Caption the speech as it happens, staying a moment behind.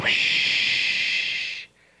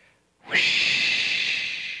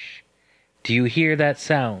Do you hear that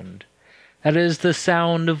sound? That is the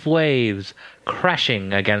sound of waves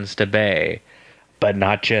crashing against a bay. But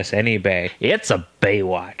not just any bay. It's a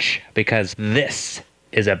Baywatch, because this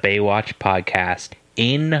is a Baywatch podcast.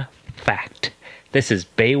 In fact, this is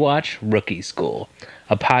Baywatch Rookie School,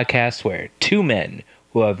 a podcast where two men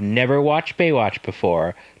who have never watched Baywatch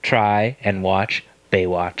before try and watch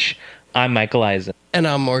Baywatch. I'm Michael Eisen. And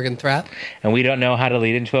I'm Morgan Thrapp. And we don't know how to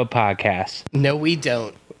lead into a podcast. No, we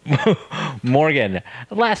don't. Morgan,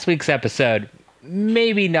 last week's episode,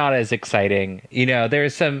 maybe not as exciting. You know,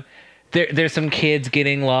 there's some kids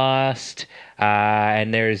getting lost,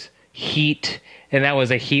 and there's heat, and that was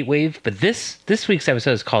a heat wave. But this week's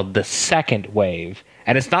episode is called The Second Wave.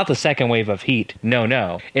 And it's not the second wave of heat.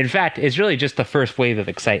 No. In fact, it's really just the first wave of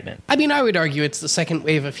excitement. I mean, I would argue it's the second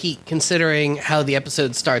wave of heat, considering how the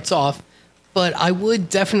episode starts off. But I would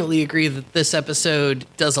definitely agree that this episode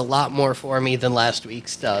does a lot more for me than last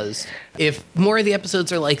week's does. If more of the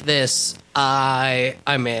episodes are like this,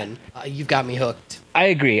 I'm in. You've got me hooked. I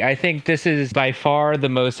agree. I think this is by far the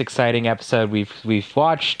most exciting episode we've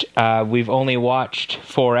watched. We've only watched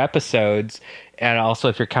 4 episodes, and also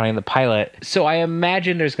if you're counting the pilot. So I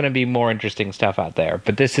imagine there's going to be more interesting stuff out there,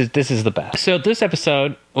 but this is the best. So this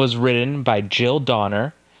episode was written by Jill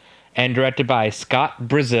Donner and directed by Scott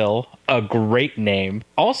Brazil, a great name.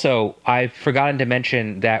 Also, I've forgotten to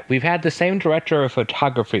mention that we've had the same director of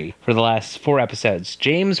photography for the last 4 episodes,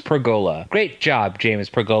 James Pergola. Great job, James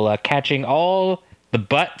Pergola, catching all the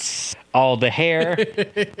butts, all the hair,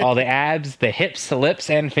 all the abs, the hips, the lips,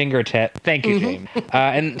 and fingertip. Thank you, James.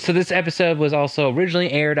 And so this episode was also originally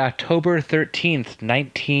aired October 13th,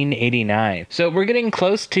 1989. So we're getting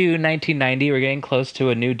close to 1990. We're getting close to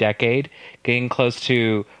a new decade, getting close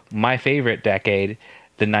to my favorite decade,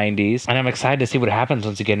 the 90s. And I'm excited to see what happens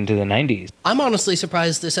once you get into the 90s. I'm honestly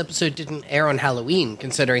surprised this episode didn't air on Halloween,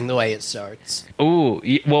 considering the way it starts. Ooh,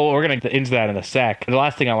 well, we're going to get into that in a sec. The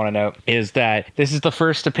last thing I want to note is that this is the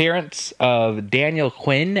first appearance of Daniel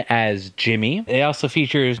Quinn as Jimmy. It also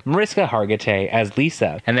features Mariska Hargitay as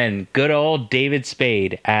Lisa, and then good old David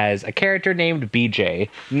Spade as a character named BJ.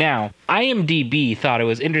 Now, IMDb thought it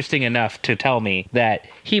was interesting enough to tell me that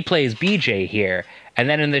he plays BJ here. And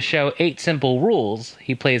then in the show 8 Simple Rules,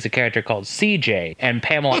 he plays a character called CJ. And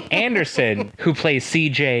Pamela Anderson, who plays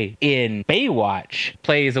CJ in Baywatch,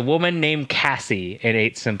 plays a woman named Cassie in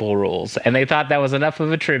 8 Simple Rules. And they thought that was enough of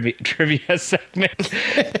a trivia segment.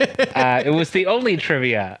 It was the only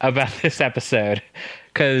trivia about this episode.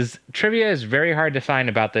 Because trivia is very hard to find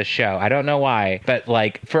about this show. I don't know why, but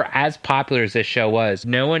for as popular as this show was,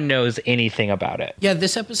 no one knows anything about it. Yeah,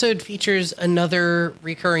 this episode features another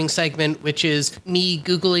recurring segment, which is me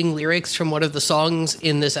Googling lyrics from one of the songs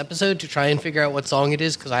in this episode to try and figure out what song it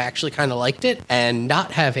is, because I actually kind of liked it, and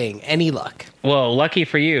not having any luck. Well, lucky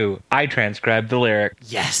for you, I transcribed the lyric.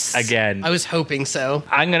 Yes. Again. I was hoping so.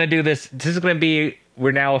 I'm going to do this. This is going to be...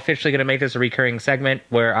 We're now officially going to make this a recurring segment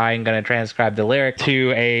where I'm going to transcribe the lyric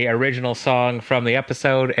to a original song from the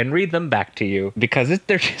episode and read them back to you because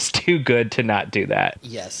they're just too good to not do that.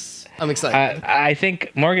 Yes. I'm excited. I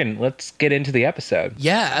think, Morgan, let's get into the episode.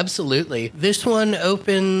 Yeah, absolutely. This one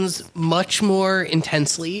opens much more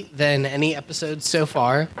intensely than any episode so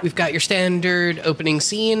far. We've got your standard opening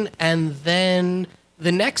scene, and then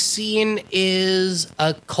the next scene is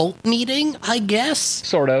a cult meeting, I guess.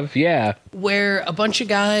 Sort of, yeah. Where a bunch of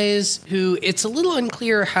guys who, it's a little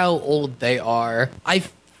unclear how old they are. I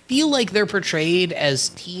feel like they're portrayed as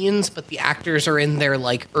teens, but the actors are in their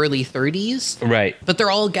early 30s. Right. But they're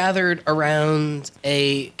all gathered around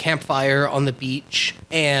a campfire on the beach.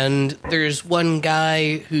 And there's one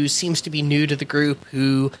guy who seems to be new to the group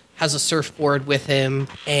who has a surfboard with him,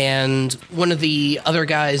 and one of the other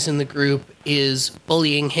guys in the group is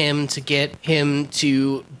bullying him to get him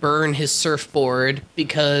to burn his surfboard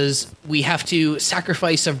because we have to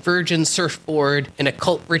sacrifice a virgin surfboard in a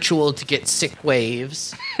cult ritual to get sick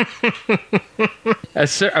waves.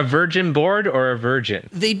 A virgin board or a virgin?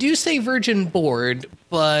 They do say virgin board,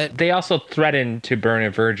 but they also threaten to burn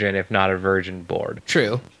a virgin if not a virgin board.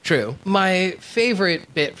 True. My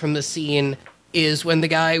favorite bit from the scene is when the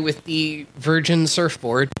guy with the virgin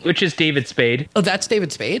surfboard... Which is David Spade. Oh, that's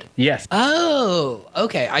David Spade? Yes. Oh,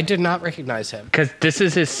 okay. I did not recognize him. Because this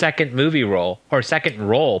is his second movie role, or second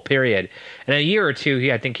role, period. In a year or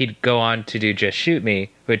two, I think he'd go on to do Just Shoot Me,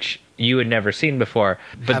 which you had never seen before.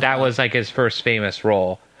 But that was his first famous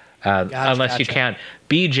role. Unless you count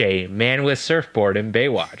BJ, Man with Surfboard in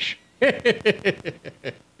Baywatch.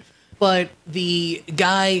 But the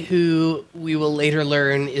guy who we will later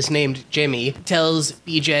learn is named Jimmy tells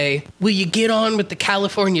BJ, "Will you get on with the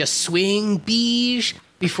California swing, Beej?"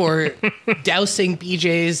 before dousing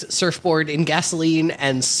BJ's surfboard in gasoline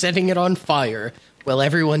and setting it on fire while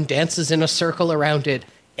everyone dances in a circle around it.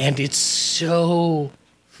 And it's so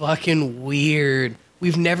fucking weird.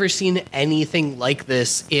 We've never seen anything like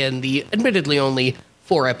this in the admittedly only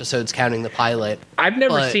 4 episodes counting the pilot. I've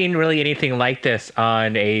never seen really anything like this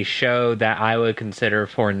on a show that I would consider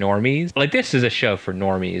for normies. Like, this is a show for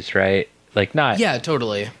normies, right? Like, not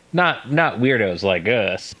totally. Not weirdos like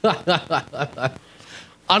us.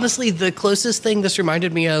 Honestly, the closest thing this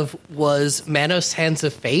reminded me of was Manos Hands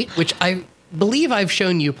of Fate, which I believe I've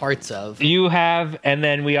shown you parts of. You have, and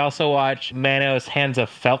then we also watched Manos Hands of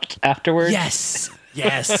Felt afterwards. Yes.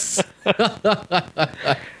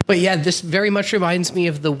 But yeah, this very much reminds me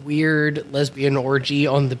of the weird lesbian orgy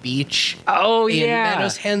on the beach. Oh, in yeah.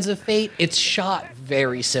 Manos Hands of Fate. It's shot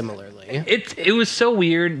very similarly. It was so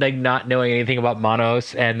weird, like, not knowing anything about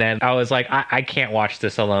Manos, and then I was like, I can't watch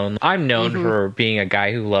this alone. I'm known for being a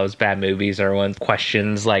guy who loves bad movies, or when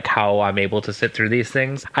questions, like, how I'm able to sit through these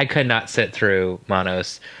things. I could not sit through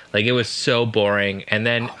Manos. Like, it was so boring. And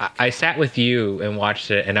then I sat with you and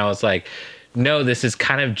watched it, and I was like, no, this is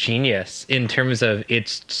kind of genius in terms of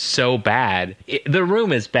it's so bad. The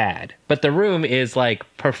Room is bad, but The Room is, like,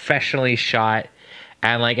 professionally shot.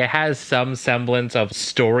 And, like, it has some semblance of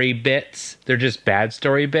story bits. They're just bad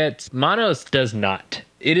story bits. Manos does not.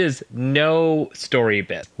 It is no story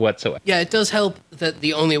bit whatsoever. Yeah, it does help that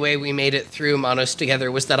the only way we made it through Manos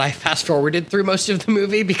together was that I fast-forwarded through most of the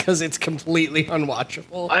movie because it's completely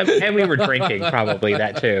unwatchable. And we were drinking, probably,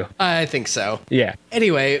 that too. I think so. Yeah.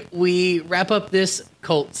 Anyway, we wrap up this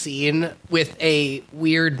cult scene with a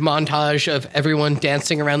weird montage of everyone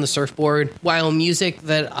dancing around the surfboard while music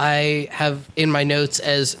that I have in my notes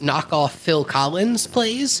as knockoff Phil Collins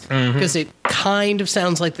plays, because it kind of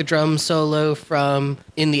sounds like the drum solo from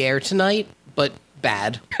In the Air Tonight, but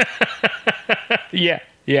bad.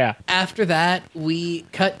 Yeah. After that, we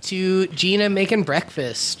cut to Gina making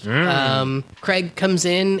breakfast. Craig comes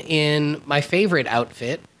in my favorite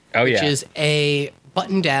outfit, which is a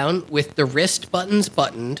button down with the wrist buttons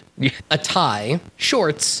buttoned, a tie,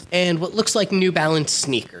 shorts, and what looks like New Balance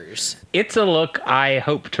sneakers. It's a look I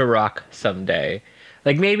hope to rock someday.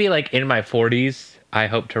 Like, maybe, like, in my 40s, I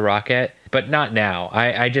hope to rock it, but not now.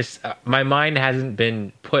 I just, my mind hasn't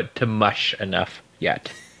been put to mush enough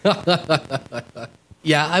yet.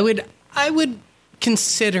 Yeah, I would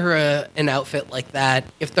consider an outfit like that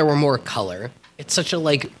if there were more color. It's such a,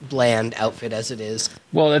 like, bland outfit as it is.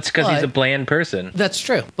 Well, that's because he's a bland person. That's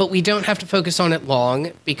true. But we don't have to focus on it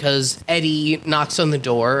long because Eddie knocks on the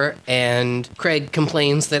door and Craig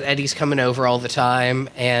complains that Eddie's coming over all the time.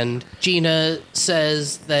 And Gina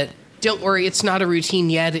says that, don't worry, it's not a routine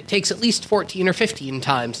yet. It takes at least 14 or 15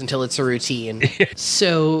 times until it's a routine.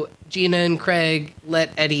 So Gina and Craig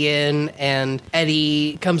let Eddie in, and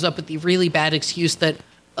Eddie comes up with the really bad excuse that,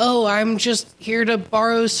 oh, I'm just here to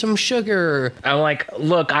borrow some sugar. I'm like,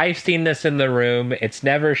 look, I've seen this in The Room. It's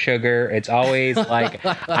never sugar. It's always like,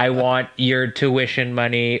 I want your tuition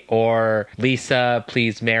money, or Lisa,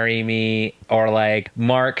 please marry me, or like,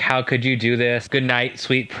 Mark, how could you do this? Good night,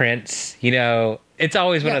 sweet prince. You know, it's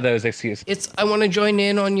always one of those excuses. It's, I want to join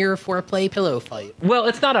in on your foreplay pillow fight. Well,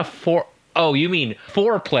 it's not a Oh, you mean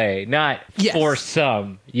foreplay, not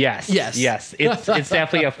foursome. Yes. It's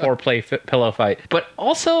definitely a foreplay pillow fight. But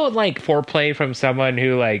also, like, foreplay from someone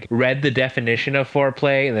who, like, read the definition of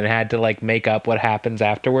foreplay and then had to, like, make up what happens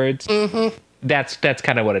afterwards. Mm-hmm. That's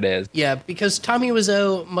kind of what it is. Yeah, because Tommy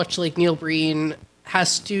Wiseau, much like Neil Breen,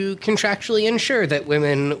 has to contractually ensure that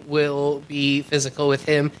women will be physical with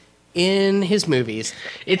him in his movies.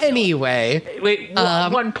 Anyway. Wait,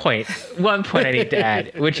 one point I need to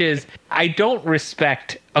add, which is, I do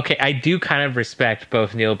kind of respect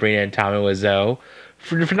both Neil Breen and Tommy Wiseau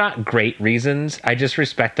for not great reasons. I just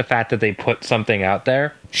respect the fact that they put something out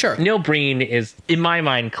there. Sure. Neil Breen is, in my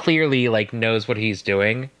mind, clearly, like, knows what he's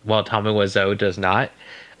doing, while Tommy Wiseau does not.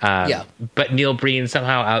 But Neil Breen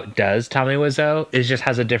somehow outdoes Tommy Wiseau. It just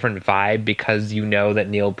has a different vibe because you know that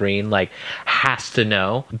Neil Breen, like, has to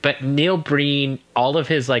know. But Neil Breen, all of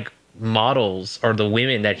his, like, models, or the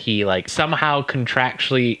women that he, like, somehow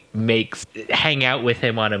contractually makes hang out with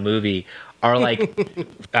him on a movie, are like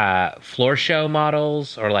floor show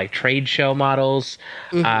models or like trade show models.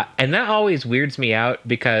 And that always weirds me out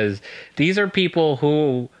because these are people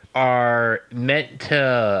who are meant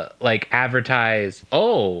to, like, advertise,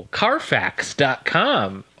 oh,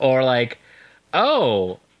 Carfax.com, or like,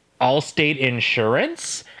 oh, Allstate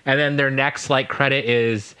Insurance, and then their next, like, credit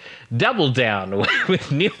is Double Down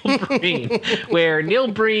with Neil Breen, where Neil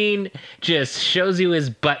Breen just shows you his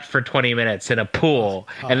butt for 20 minutes in a pool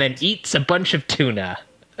and then eats a bunch of tuna.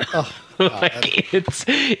 Oh, Like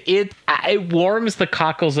it warms the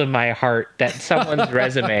cockles of my heart that someone's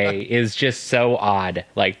resume is just so odd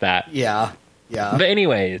like that. yeah. Yeah. But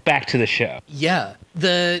anyways, back to the show. Yeah.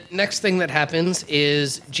 The next thing that happens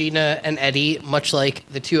is Gina and Eddie, much like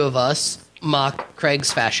the two of us, mock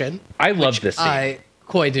Craig's fashion. I love this scene. I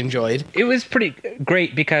quite enjoyed. It was pretty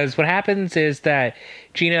great because what happens is that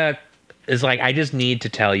Gina is like, I just need to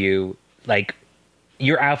tell you, like,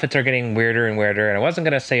 your outfits are getting weirder and weirder, and I wasn't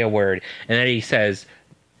going to say a word. And Eddie says,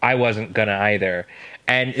 I wasn't going to either.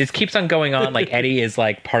 And it keeps on going on like Eddie is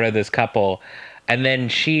like part of this couple. And then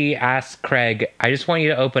she asks Craig, I just want you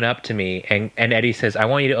to open up to me. And Eddie says, I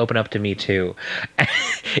want you to open up to me too.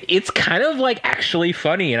 It's kind of like actually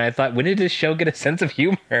funny. And I thought, when did this show get a sense of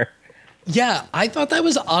humor? Yeah, I thought that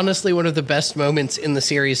was honestly one of the best moments in the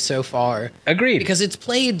series so far. Agreed. Because it's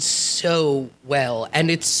played so well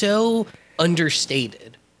and it's so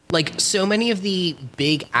understated. Like, so many of the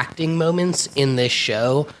big acting moments in this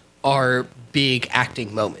show are big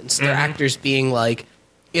acting moments. They're actors being like,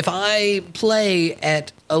 if I play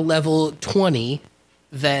at a level 20,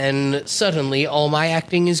 then suddenly all my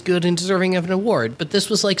acting is good and deserving of an award. But this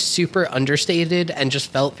was like super understated and just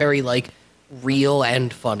felt very like real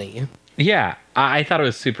and funny. Yeah, I thought it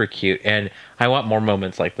was super cute, and I want more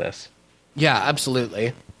moments like this. Yeah,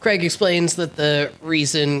 absolutely. Craig explains that the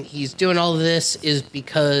reason he's doing all of this is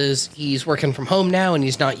because he's working from home now and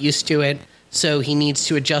he's not used to it, so he needs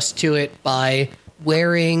to adjust to it by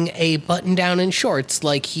wearing a button down and shorts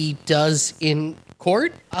like he does in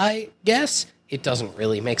court, I guess. It doesn't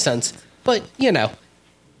really make sense, but you know.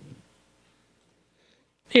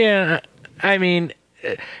 Yeah, I mean,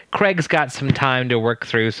 Craig's got some time to work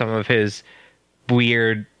through some of his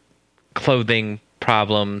weird clothing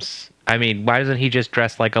problems. I mean, why doesn't he just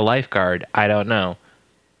dress like a lifeguard? I don't know.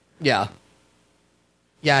 Yeah.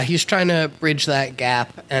 Yeah, he's trying to bridge that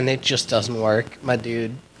gap, and it just doesn't work, my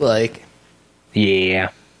dude. Like...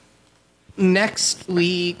 Yeah. Next,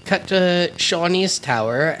 we cut to Shawnee's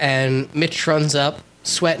tower, and Mitch runs up,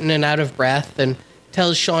 sweating and out of breath, and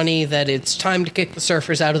tells Shawnee that it's time to kick the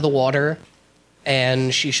surfers out of the water,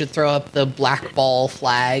 and she should throw up the black ball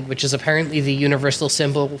flag, which is apparently the universal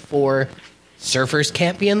symbol for surfers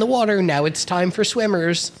can't be in the water, now it's time for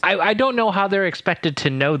swimmers. I don't know how they're expected to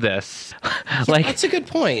know this. Like, That's a good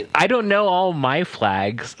point. I don't know all my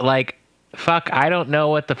flags. Like, fuck, I don't know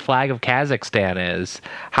what the flag of Kazakhstan is.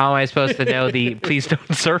 How am I supposed to know the please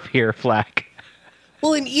don't surf here flag?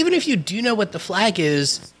 Well, and even if you do know what the flag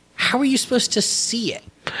is, how are you supposed to see it?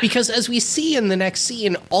 Because as we see in the next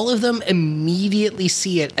scene, all of them immediately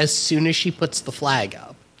see it as soon as she puts the flag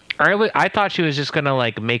up. I thought she was just gonna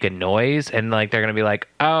like make a noise and like they're gonna be like,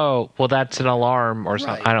 oh, well that's an alarm or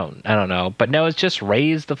something. Right. I don't know. But no, it's just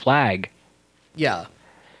raise the flag. Yeah.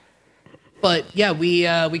 But yeah, we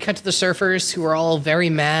cut to the surfers who are all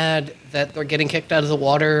very mad that they're getting kicked out of the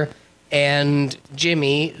water, and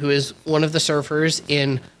Jimmy, who is one of the surfers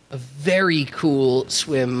in a very cool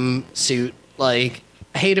swimsuit. Like,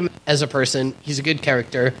 I hate him as a person. He's a good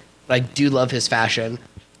character, but I do love his fashion.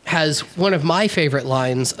 Has one of my favorite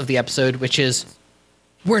lines of the episode, which is,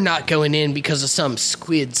 "We're not going in because of some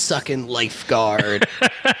squid sucking lifeguard."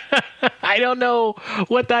 I don't know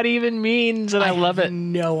what that even means, and I love it.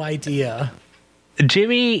 No idea.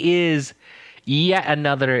 Jimmy is yet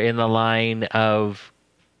another in the line of,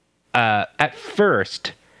 at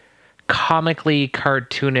first, comically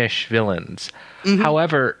cartoonish villains.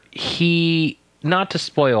 However, he, not to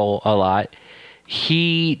spoil a lot,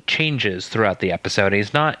 he changes throughout the episode.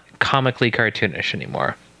 He's not comically cartoonish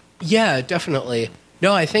anymore. Yeah, definitely.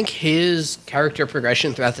 No, I think his character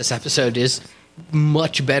progression throughout this episode is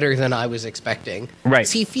much better than I was expecting. Right.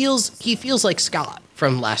 He feels like Scott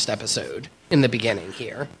from last episode in the beginning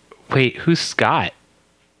here. Wait, who's Scott?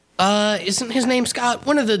 Isn't his name Scott?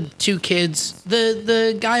 One of the two kids,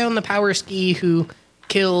 the guy on the power ski who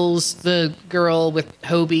kills the girl with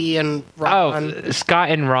Hobie and Ron. Oh, Scott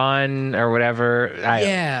and Ron or whatever.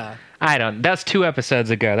 Yeah. I don't. That's 2 episodes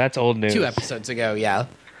ago. That's old news. 2 episodes ago, yeah.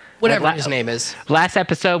 Whatever his name is. Last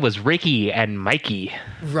episode was Ricky and Mikey.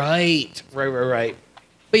 Right.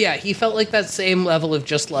 But yeah, he felt like that same level of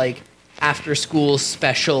just like after school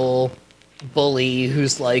special bully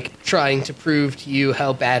who's like trying to prove to you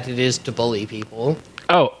how bad it is to bully people.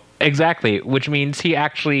 Oh, exactly. Which means he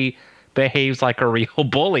actually behaves like a real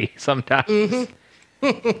bully sometimes.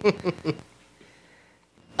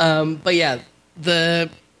 But yeah, the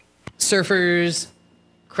surfers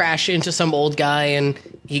crash into some old guy and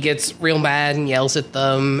he gets real mad and yells at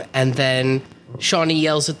them, and then Shawnee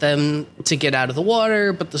yells at them to get out of the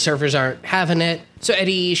water, but the surfers aren't having it. So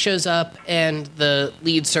Eddie shows up, and the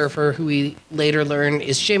lead surfer, who we later learn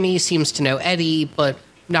is Jimmy, seems to know Eddie, but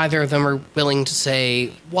neither of them are willing to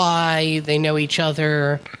say why they know each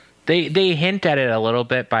other. They hint at it a little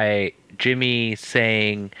bit by Jimmy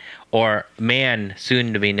saying, or man,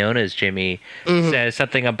 soon to be known as Jimmy, says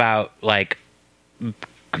something about like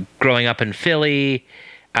growing up in Philly,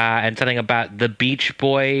 and something about the Beach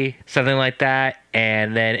Boy, something like that.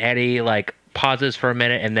 And then Eddie like pauses for a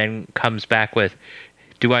minute and then comes back with,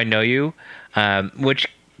 "Do I know you?" Which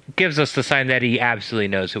gives us the sign that he absolutely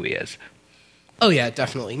knows who he is. Oh yeah,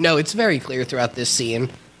 definitely. No, it's very clear throughout this scene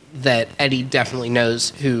that Eddie definitely knows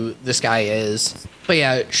who this guy is. But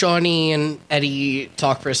yeah, Shawnee and Eddie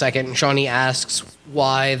talk for a second, and Shawnee asks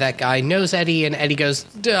why that guy knows Eddie, and Eddie goes,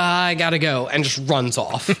 "Duh, I gotta go," and just runs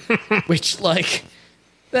off. Which, like,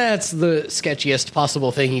 that's the sketchiest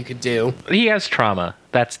possible thing you could do. He has trauma.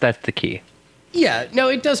 That's the key. Yeah, no,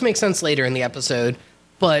 it does make sense later in the episode,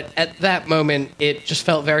 but at that moment, it just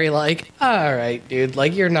felt very like, all right, dude,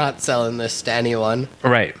 like, you're not selling this to anyone.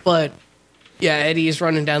 Right. But yeah, Eddie's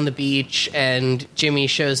running down the beach, and Jimmy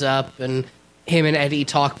shows up, and him and Eddie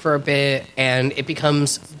talk for a bit, and it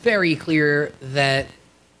becomes very clear that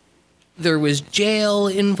there was jail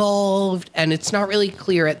involved, and it's not really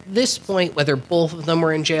clear at this point whether both of them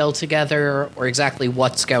were in jail together or exactly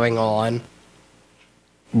what's going on.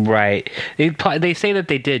 Right. They say that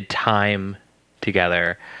they did time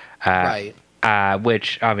together. Right.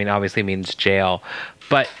 Which, I mean, obviously means jail.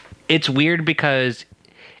 But it's weird because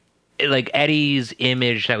like Eddie's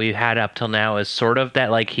image that we've had up till now is sort of that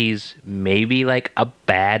like he's maybe like a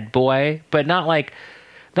bad boy, but not like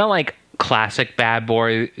classic bad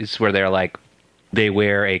boys where they're like they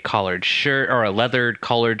wear a collared shirt or a leathered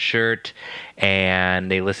collared shirt and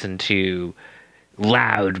they listen to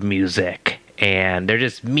loud music and they're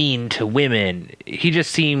just mean to women. He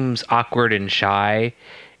just seems awkward and shy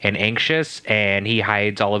and anxious, and he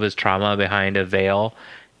hides all of his trauma behind a veil,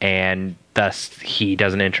 and thus he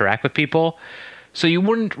doesn't interact with people. So you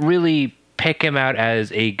wouldn't really pick him out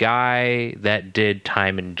as a guy that did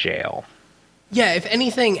time in jail. Yeah, if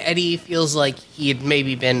anything, Eddie feels like he had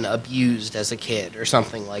maybe been abused as a kid or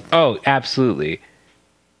something like that. Oh, absolutely.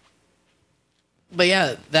 But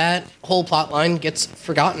yeah, that whole plot line gets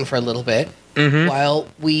forgotten for a little bit while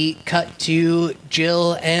we cut to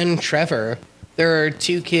Jill and Trevor. There are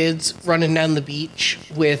two kids running down the beach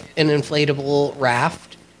with an inflatable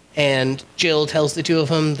raft, and Jill tells the two of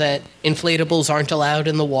them that inflatables aren't allowed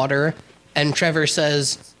in the water, and Trevor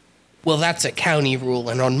says, "Well, that's a county rule,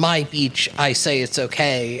 and on my beach, I say it's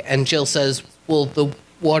okay." And Jill says, "Well, the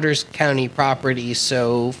water's county property,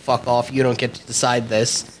 so fuck off, you don't get to decide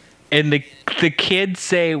this." And the kids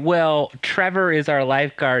say, "Well, Trevor is our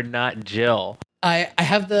lifeguard, not Jill." I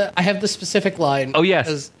have the specific line. Oh, yes.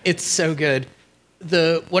 Because it's so good.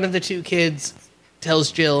 One of the two kids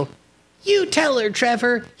tells Jill, "You tell her,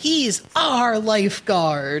 Trevor, he's our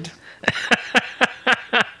lifeguard."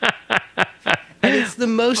 And it's the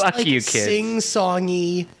most Fuck like you, kids.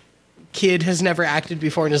 sing-songy kid has never acted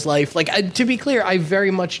before in his life. Like, to be clear, I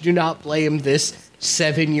very much do not blame this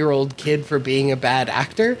 7-year-old kid for being a bad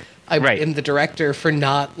actor. I blame the director for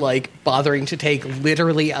not like bothering to take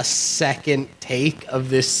literally a second take of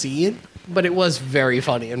this scene. But it was very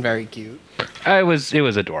funny and very cute. It was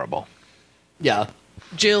adorable. Yeah.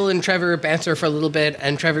 Jill and Trevor banter for a little bit,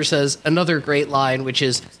 and Trevor says another great line, which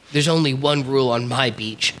is, "There's only one rule on my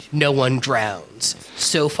beach. No one drowns.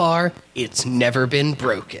 So far, it's never been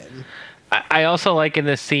broken." I also like in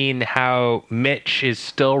this scene how Mitch is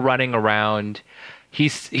still running around.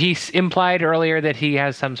 He's implied earlier that he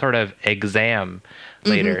has some sort of exam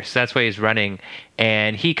later, so that's why he's running.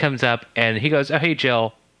 And he comes up and he goes, "Oh, hey,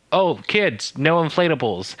 Jill. Oh, kids, no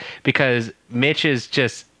inflatables," because Mitch is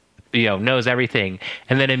just, knows everything.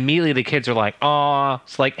 And then immediately the kids are like, "Aw,"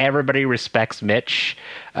 it's like everybody respects Mitch,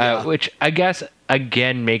 which I guess,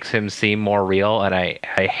 again, makes him seem more real. And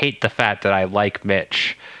I hate the fact that I like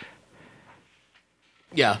Mitch.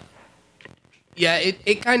 Yeah. Yeah,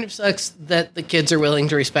 it kind of sucks that the kids are willing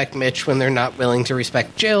to respect Mitch when they're not willing to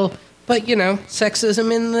respect Jill. But,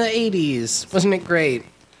 sexism in the 80s. Wasn't it great?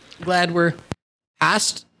 Glad we're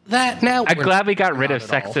past that now. I'm glad we got rid of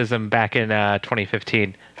sexism back in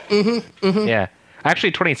 2015. Yeah.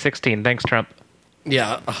 Actually, 2016. Thanks, Trump.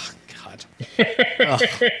 Yeah. Oh, God. Oh,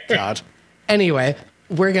 God. Anyway,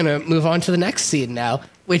 we're going to move on to the next scene now,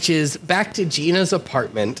 which is back to Gina's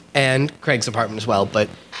apartment and Craig's apartment as well, but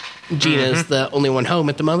Gina's the only one home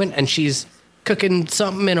at the moment, and she's cooking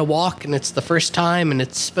something in a wok, and it's the first time, and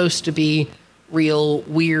it's supposed to be real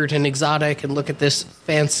weird and exotic and look at this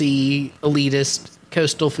fancy elitist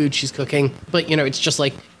coastal food she's cooking. But, it's just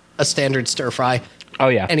like a standard stir fry. Oh,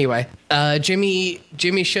 yeah. Anyway,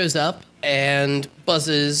 Jimmy shows up and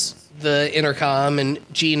buzzes the intercom, and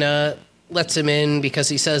Gina lets him in because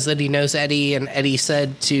he says that he knows Eddie, and Eddie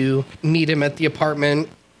said to meet him at the apartment.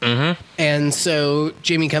 Mm-hmm. And so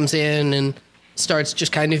Jimmy comes in and starts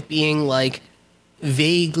just kind of being like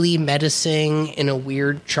vaguely menacing in a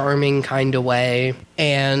weird, charming kind of way.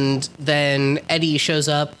 And then Eddie shows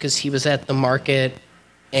up because he was at the market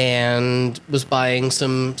and was buying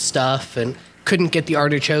some stuff and couldn't get the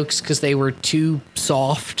artichokes because they were too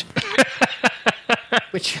soft.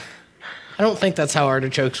 Which I don't think that's how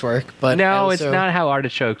artichokes work. But no, it's not how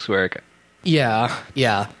artichokes work.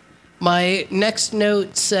 Yeah. My next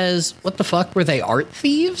note says, what the fuck, were they art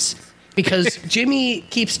thieves? Because Jimmy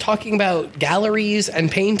keeps talking about galleries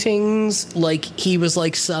and paintings like he was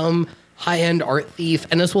like some high-end art thief.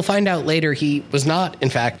 And as we'll find out later, he was not, in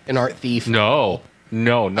fact, an art thief. No,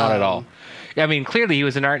 not at all. I mean, clearly he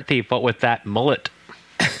was an art thief, but with that mullet.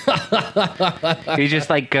 He just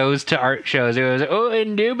like goes to art shows. He goes, oh,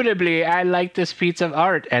 indubitably, I like this piece of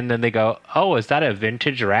art. And then they go, oh, is that a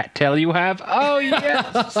vintage rat tail you have? Oh,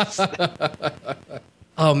 yes.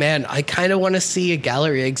 Oh, man, I kind of want to see a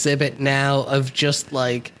gallery exhibit now of just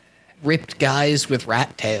like ripped guys with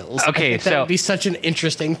rat tails. Okay, that would be such an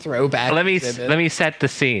interesting throwback. Let me set the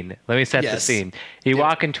scene. The scene. You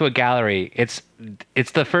walk into a gallery. It's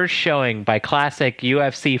the first showing by classic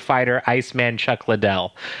UFC fighter Iceman Chuck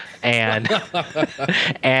Liddell, and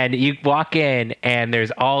and you walk in and there's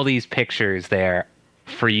all these pictures there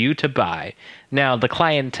for you to buy. Now the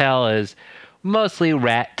clientele is mostly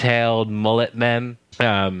rat-tailed mullet men,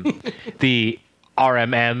 the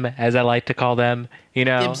RMM as I like to call them.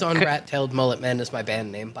 Dibs on Rat-Tailed Mullet Men is my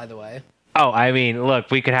band name, by the way. Oh, I mean, look,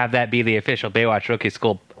 we could have that be the official Baywatch Rookie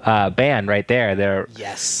School band right there. They're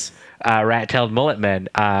yes, rat-tailed mullet men,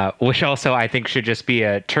 which also I think should just be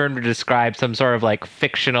a term to describe some sort of like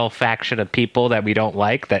fictional faction of people that we don't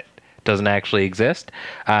like that doesn't actually exist,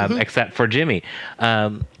 except for Jimmy.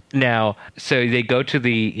 Now, so you go to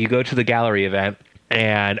the gallery event,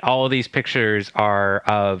 and all of these pictures are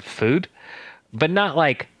of food, but not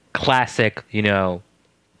like classic,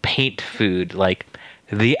 paint food like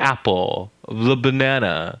the apple, the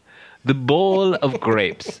banana, the bowl of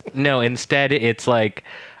grapes. No, instead it's like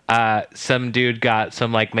some dude got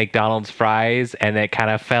some like McDonald's fries and it kind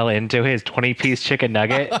of fell into his 20-piece chicken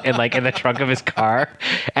nugget and like in the trunk of his car,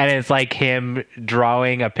 and it's like him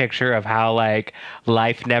drawing a picture of how like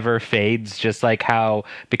life never fades, just like how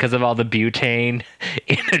because of all the butane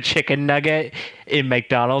in a chicken nugget in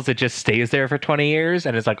McDonald's it just stays there for 20 years,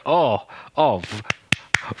 and it's like oh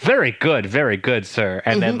very good, sir.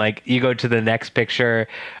 And then like you go to the next picture,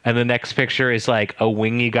 and the next picture is like a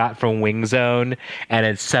wing you got from Wing Zone, and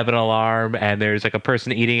it's 7 Alarm, and there's like a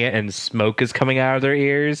person eating it and smoke is coming out of their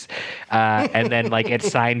ears, and then like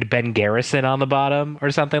it's signed Ben Garrison on the bottom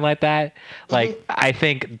or something like that. Like I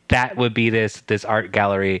think that would be this art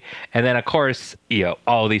gallery. And then of course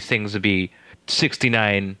all these things would be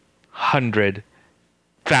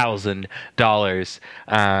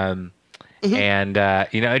 $69,100,000. And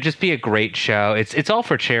it'd just be a great show. It's all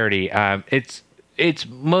for charity. It's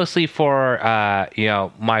mostly for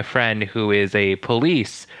my friend who is a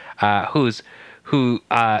police who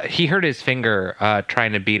he hurt his finger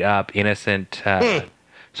trying to beat up innocent.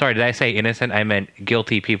 Sorry, did I say innocent? I meant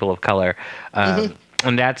guilty people of color. And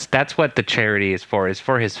that's what the charity is for his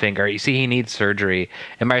finger. You see, he needs surgery,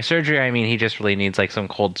 and by surgery I mean he just really needs like some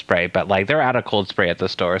cold spray. But like they're out of cold spray at the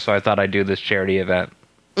store, so I thought I'd do this charity event.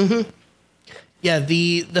 Yeah,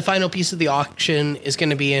 the final piece of the auction is going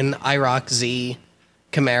to be an IROC Z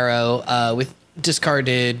Camaro with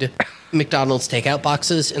discarded McDonald's takeout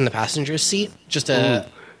boxes in the passenger's seat. Just a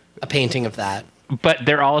painting of that. But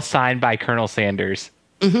they're all signed by Colonel Sanders.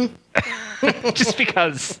 Just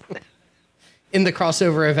because. In the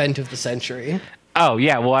crossover event of the century. Oh,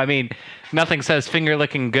 yeah. Well, I mean, nothing says finger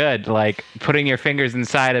looking good like putting your fingers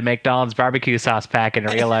inside a McDonald's barbecue sauce pack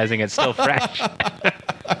and realizing it's still fresh.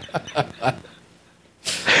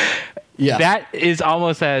 Yeah, that is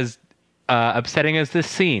almost as upsetting as this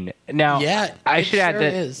scene. Now, yeah, I should add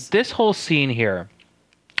that this whole scene here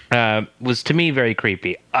was to me very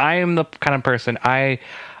creepy. I am the kind of person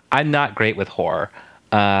I'm not great with horror.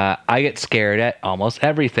 I get scared at almost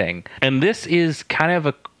everything, and this is kind of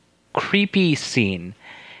a creepy scene,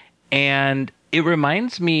 and it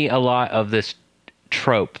reminds me a lot of this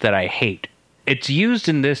trope that I hate. It's used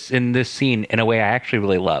in this scene in a way I actually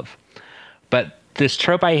really love, but this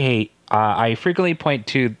trope I hate. I frequently point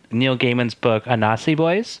to Neil Gaiman's book Anansi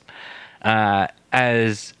Boys,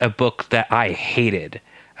 as a book that I hated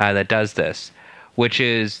that does this, which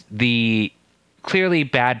is the clearly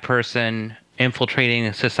bad person infiltrating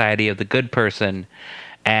the society of the good person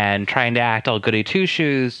and trying to act all goody two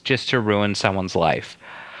shoes just to ruin someone's life.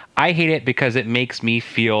 I hate it because it makes me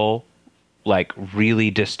feel like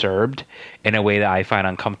really disturbed in a way that I find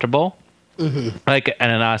uncomfortable. Mm-hmm. Like an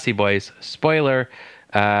Anansi Boys spoiler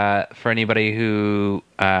for anybody who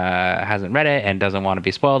hasn't read it and doesn't want to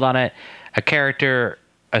be spoiled on it. A character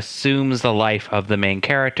assumes the life of the main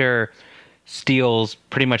character, steals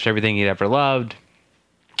pretty much everything he'd ever loved,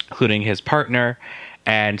 including his partner,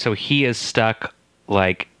 and so he is stuck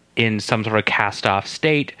like in some sort of cast-off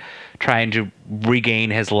state, trying to regain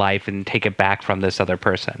his life and take it back from this other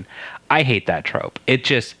person. I hate that trope. It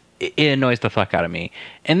annoys the fuck out of me.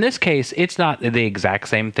 In this case, it's not the exact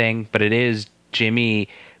same thing, but it is Jimmy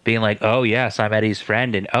being like, oh yes, I'm Eddie's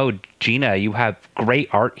friend, and oh Gina, you have great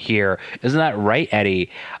art here. Isn't that right, Eddie?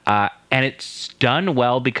 And it's done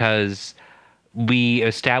well because we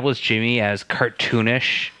established Jimmy as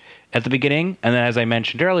cartoonish at the beginning, and then as I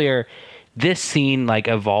mentioned earlier, this scene like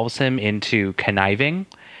evolves him into conniving,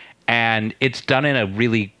 and it's done in a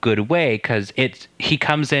really good way because he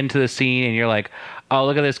comes into the scene and you're like, oh,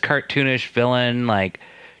 look at this cartoonish villain like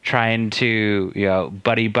trying to,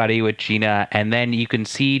 buddy with Gina, and then you can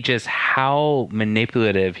see just how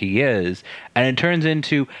manipulative he is, and it turns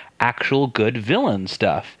into actual good villain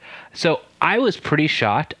stuff. So I was pretty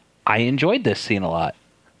shocked. I enjoyed this scene a lot.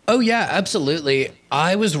 Oh yeah, absolutely.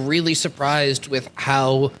 I was really surprised with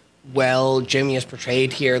how well Jimmy is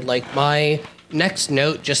portrayed here. Like, my next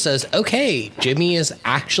note just says, okay, Jimmy is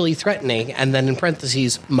actually threatening, and then in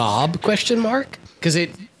parentheses, mob, ? Because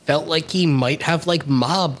it felt like he might have like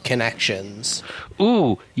mob connections.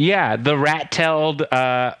 Ooh, yeah, the rat-tailed,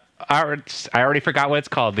 I already forgot what it's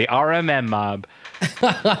called, the RMM mob.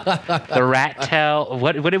 The rat-tail,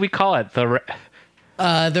 what did we call it? The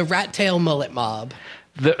rat-tail mullet mob.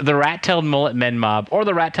 The rat-tailed mullet men mob, or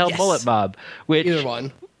the rat-tailed mullet mob, which either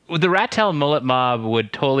one. The rat-tailed mullet mob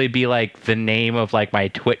would totally be like the name of like my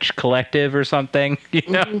Twitch collective or something,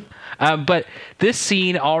 know. Mm-hmm. But this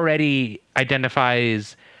scene already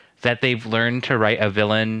identifies that they've learned to write a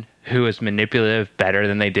villain who is manipulative better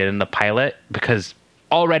than they did in the pilot, because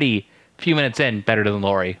already a few minutes in, better than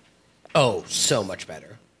Laurie. Oh, so much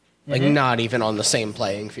better. Like, not even on the same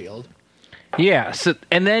playing field. Yeah. So,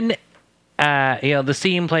 and then, the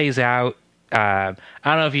scene plays out. I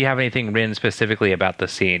don't know if you have anything written specifically about the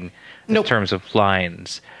scene in terms of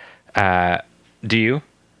lines. Do you?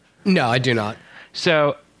 No, I do not.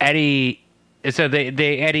 So Eddie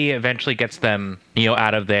eventually gets them,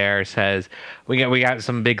 out of there, says, we got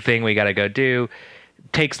some big thing we got to go do,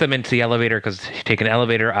 takes them into the elevator because they take an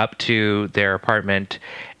elevator up to their apartment,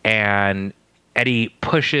 and Eddie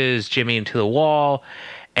pushes Jimmy into the wall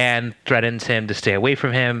and threatens him to stay away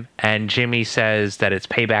from him. And Jimmy says that it's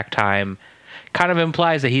payback time, kind of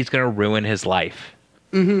implies that he's going to ruin his life.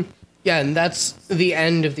 Mm-hmm. Yeah, and that's the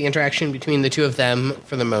end of the interaction between the two of them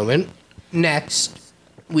for the moment. Next,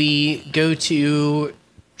 we go to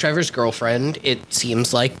Trevor's girlfriend. It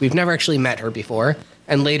seems like we've never actually met her before,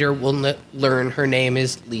 and later we'll learn her name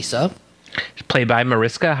is Lisa. Played by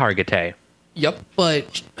Mariska Hargitay. Yep,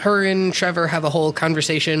 but her and Trevor have a whole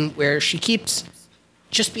conversation where she keeps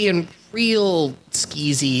just being real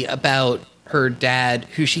skeezy about her dad,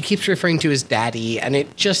 who she keeps referring to as daddy, and it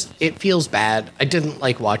feels bad. I didn't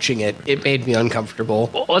like watching it. It made me uncomfortable.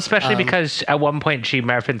 Well, especially because at one point she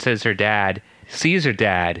references her dad, sees her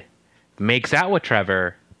dad, makes out with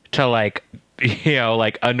Trevor to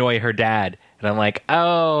annoy her dad. And I'm like,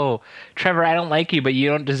 oh, Trevor, I don't like you, but you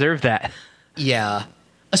don't deserve that. Yeah.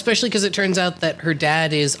 Especially because it turns out that her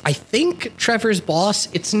dad is, I think, Trevor's boss.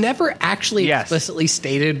 It's never actually explicitly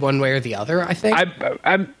stated one way or the other, I think.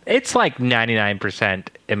 It's like 99%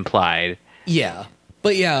 implied. Yeah.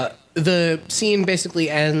 But yeah, the scene basically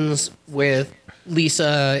ends with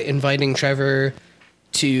Lisa inviting Trevor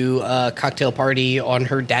to a cocktail party on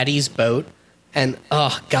her daddy's boat. And,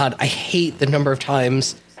 oh, God, I hate the number of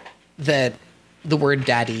times that the word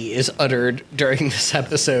daddy is uttered during this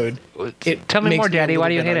episode. Tell me more, Daddy. Why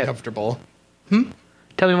do you hate it?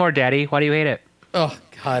 Tell me more, Daddy. Why do you hate it? Oh,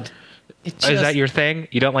 God. Is that your thing?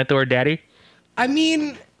 You don't like the word daddy? I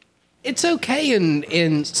mean, it's okay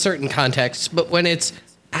in certain contexts, but when it's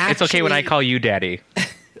actually... It's okay when I call you daddy.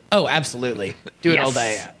 Oh, absolutely. Do it all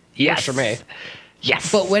day. Yes. Works for me.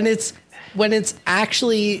 Yes. But when it's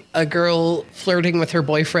actually a girl flirting with her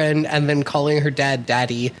boyfriend and then calling her dad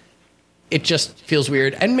daddy, it just feels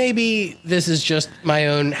weird. And maybe this is just my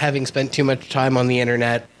own having spent too much time on the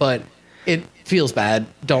internet, but it feels bad.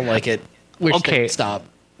 Don't like it. Wish they'd stop.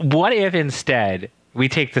 What if instead we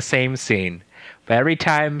take the same scene, but every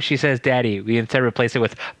time she says daddy, we instead replace it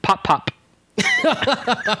with pop pop?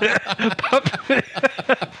 Pop.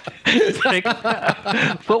 It's like,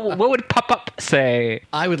 what would pop up say?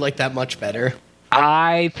 I would like that much better.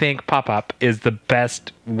 I think pop up is the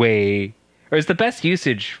best way, or is the best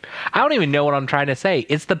usage. I don't even know what I'm trying to say.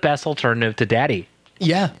 It's the best alternative to daddy.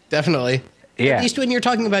 Yeah, definitely. Yeah. At least when you're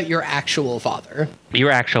talking about your actual father.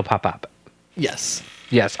 Your actual pop up. Yes.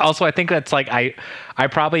 Yes. Also, I think that's like I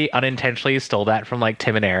probably unintentionally stole that from like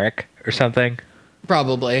Tim and Eric or something.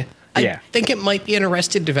 Probably. Yeah. I think it might be an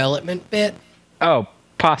Arrested Development bit. Oh,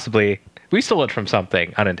 possibly. We stole it from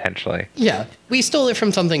something unintentionally. Yeah. We stole it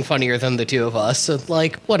from something funnier than the two of us, so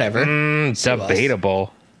like, whatever. Sue us.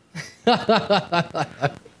 Debatable.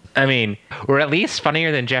 I mean, we're at least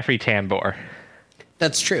funnier than Jeffrey Tambor.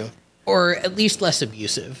 That's true. Or at least less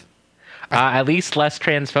abusive. At least less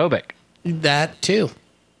transphobic. That too.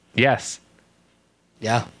 Yes.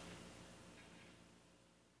 Yeah.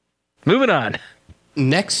 Moving on.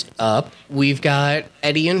 Next up, we've got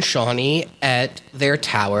Eddie and Shawnee at their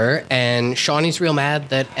tower, and Shawnee's real mad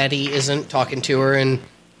that Eddie isn't talking to her and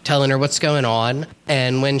telling her what's going on.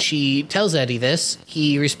 And when she tells Eddie this,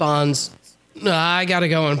 he responds, I gotta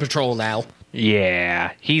go on patrol now.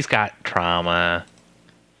 Yeah, he's got trauma.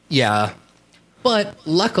 Yeah. But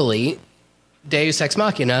luckily, Deus Ex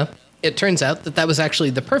Machina, it turns out that was actually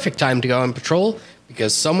the perfect time to go on patrol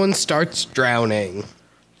because someone starts drowning.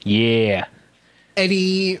 Yeah.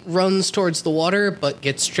 Eddie runs towards the water but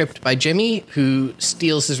gets tripped by Jimmy, who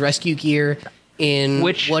steals his rescue gear in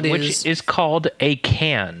which is called a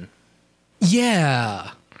can.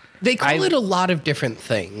 Yeah. They call it a lot of different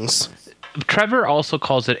things. Trevor also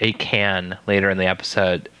calls it a can later in the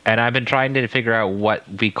episode, and I've been trying to figure out what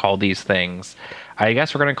we call these things. I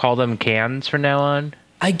guess we're going to call them cans from now on.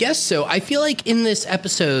 I guess so. I feel like in this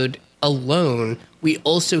episode alone, we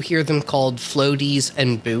also hear them called floaties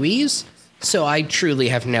and buoys. So I truly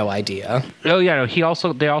have no idea. Oh yeah, no.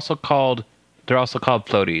 They're also called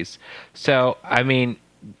floaties. So I mean,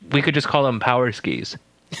 we could just call them power skis.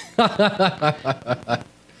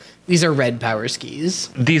 These are red power skis.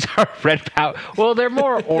 These are red power. Well, they're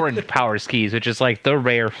more orange power skis, which is like the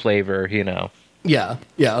rare flavor, you know. Yeah,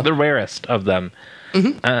 yeah. The rarest of them.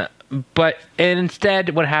 Mm-hmm. But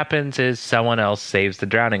instead, what happens is someone else saves the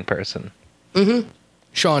drowning person. Mm-hmm.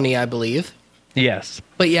 Shawnee, I believe. Yes.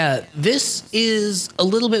 But yeah, this is a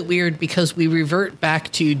little bit weird because we revert back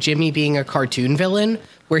to Jimmy being a cartoon villain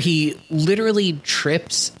where he literally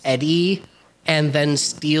trips Eddie and then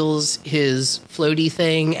steals his floaty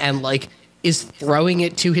thing and like is throwing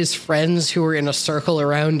it to his friends who are in a circle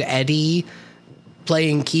around Eddie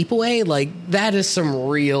playing keep away. Like that is some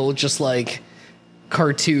real just like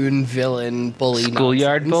cartoon villain bully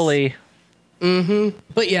schoolyard nonsense. Bully. Mm-hmm.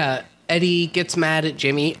 But yeah, Eddie gets mad at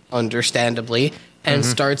Jimmy, understandably, and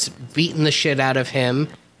starts beating the shit out of him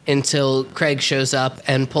until Craig shows up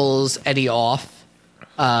and pulls Eddie off.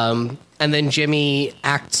 And then Jimmy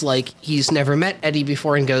acts like he's never met Eddie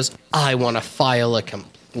before and goes, I want to file a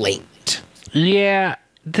complaint. Yeah,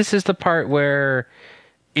 this is the part where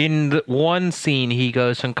in the one scene he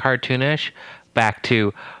goes from cartoonish back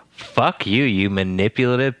to, fuck you, you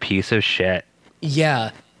manipulative piece of shit.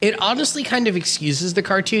 Yeah. It honestly kind of excuses the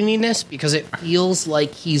cartooniness because it feels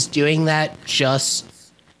like he's doing that just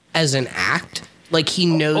as an act. Like he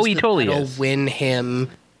knows he totally that'll is. win him,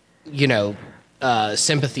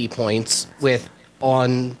 sympathy points with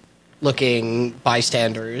on-looking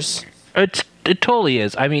bystanders. It totally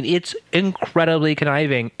is. I mean, it's incredibly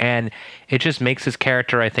conniving, and it just makes his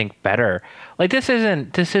character, I think, better. Like this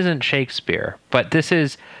isn't Shakespeare, but this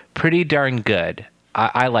is pretty darn good.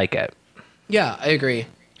 I like it. Yeah, I agree.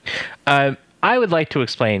 I would like to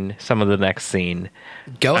explain some of the next scene.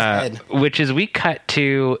 Go ahead. Which is we cut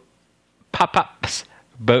to Pop-Up's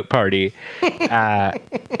boat party,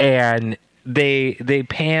 and they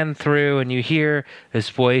pan through, and you hear his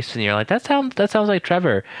voice, and you're like, that sounds like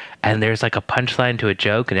Trevor. And there's like a punchline to a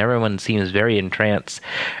joke, and everyone seems very entranced.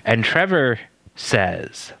 And Trevor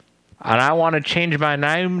says, and I want to change my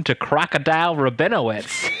name to Crocodile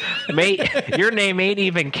Rabinowitz. Mate, your name ain't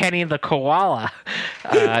even Kenny the Koala.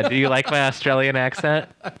 Do you like my Australian accent?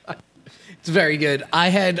 It's very good. I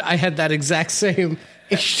had that exact same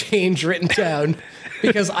exchange written down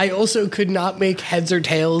because I also could not make heads or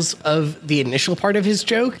tails of the initial part of his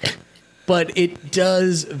joke, but it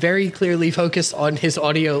does very clearly focus on his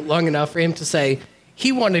audio long enough for him to say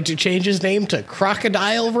he wanted to change his name to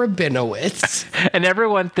Crocodile Rabinowitz. And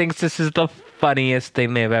everyone thinks this is the funniest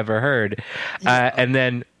thing they've ever heard. And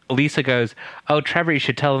then Lisa goes, "Oh, Trevor, you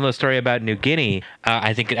should tell him a story about New Guinea."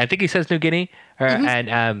 I think he says New Guinea,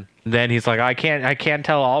 and then he's like, I can't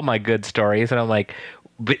tell all my good stories," and I'm like,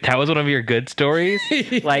 "But that was one of your good stories?"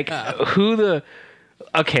 Like, who the?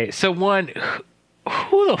 Okay, so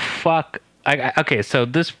who the fuck? Okay, so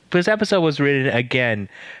this episode was written again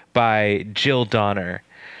by Jill Donner.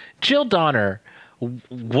 Jill Donner,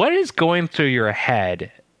 what is going through your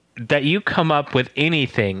head that you come up with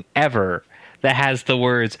anything ever that has the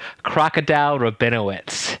words Crocodile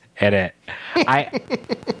Rabinowitz in it?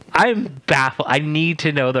 I'm baffled. I need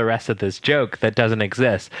to know the rest of this joke that doesn't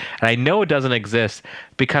exist. And I know it doesn't exist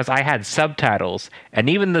because I had subtitles, and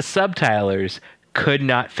even the subtitlers could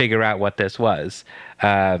not figure out what this was.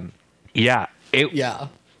 It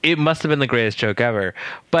must have been the greatest joke ever.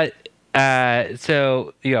 But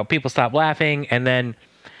so, people stop laughing, and then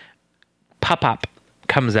Pop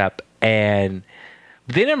comes up, and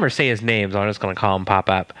they never say his name, so I'm just going to call him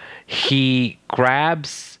Pop. He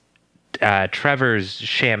grabs Trevor's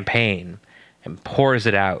champagne and pours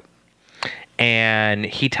it out. And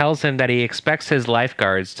he tells him that he expects his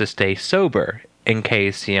lifeguards to stay sober in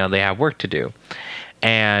case, they have work to do.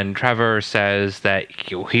 And Trevor says that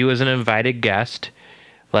he was an invited guest.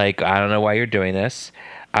 Like, I don't know why you're doing this.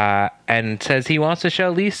 And says he wants to show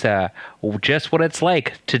Lisa just what it's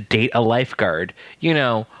like to date a lifeguard.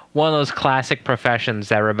 One of those classic professions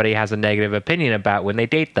that everybody has a negative opinion about when they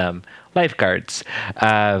date them. Lifeguards.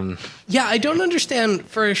 Yeah, I don't understand.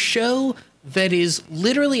 For a show that is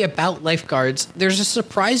literally about lifeguards, there's a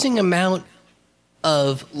surprising amount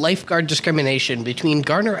of lifeguard discrimination between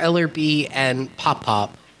Garner Ellerby and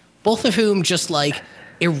Pop, both of whom just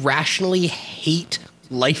irrationally hate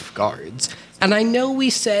lifeguards. And I know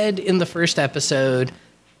we said in the first episode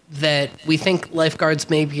that we think lifeguards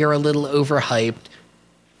maybe are a little overhyped,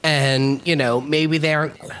 and maybe they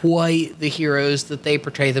aren't quite the heroes that they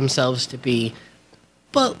portray themselves to be,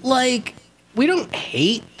 but we don't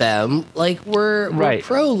hate them. We're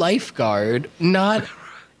pro lifeguard, not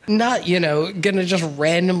gonna just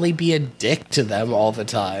randomly be a dick to them all the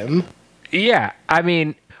time. Yeah, I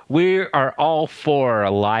mean, we are all for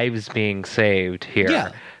lives being saved here.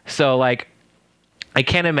 Yeah. So, I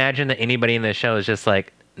can't imagine that anybody in this show is just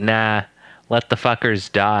nah, let the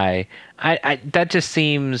fuckers die. That just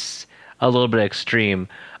seems a little bit extreme.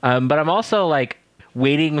 But I'm also,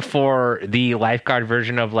 waiting for the lifeguard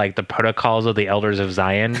version of the Protocols of the Elders of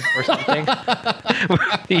Zion or something.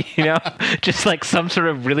 Just some sort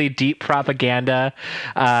of really deep propaganda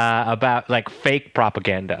about fake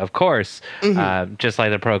propaganda, of course. Just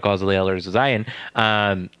like the Protocols of the Elders of Zion.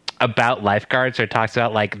 About lifeguards, or talks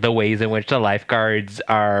about the ways in which the lifeguards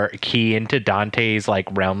are key into Dante's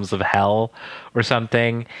realms of hell or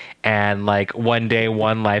something, and one day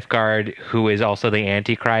one lifeguard who is also the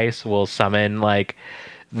Antichrist will summon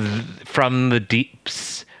from the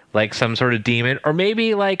deeps some sort of demon, or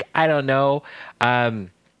maybe I don't know,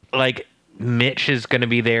 Mitch is going to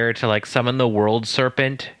be there to summon the world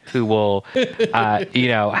serpent who will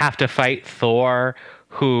have to fight Thor,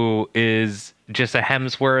 who is just a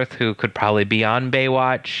Hemsworth who could probably be on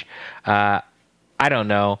Baywatch. I don't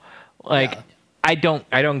know. I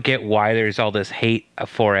don't get why there's all this hate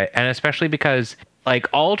for it. And especially because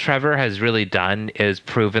all Trevor has really done is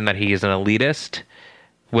proven that he is an elitist,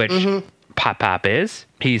 which Pop is.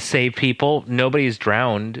 He's saved people. Nobody's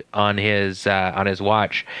drowned on his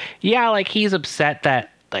watch. Yeah, he's upset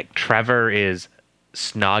that Trevor is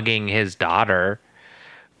snogging his daughter,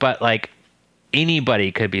 but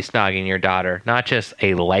anybody could be snogging your daughter, not just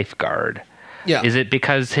a lifeguard. Yeah. Is it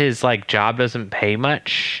because his job doesn't pay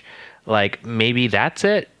much? Maybe that's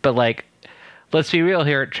it. But let's be real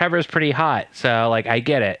here. Trevor's pretty hot, so I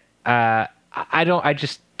get it.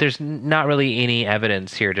 There's not really any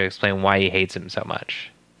evidence here to explain why he hates him so much.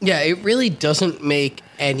 Yeah, it really doesn't make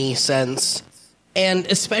any sense. And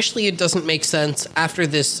especially it doesn't make sense after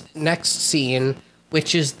this next scene,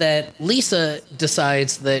 which is that Lisa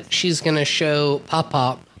decides that she's going to show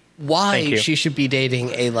Pop why she should be dating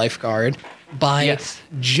a lifeguard by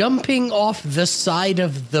jumping off the side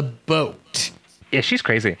of the boat. Yeah, she's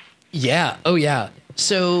crazy. Yeah. Oh, yeah.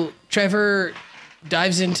 So Trevor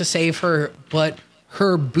dives in to save her, but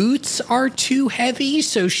her boots are too heavy,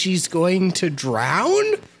 so she's going to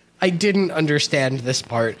drown? I didn't understand this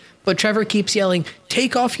part, but Trevor keeps yelling,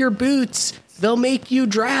 "Take off your boots. They'll make you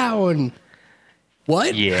drown."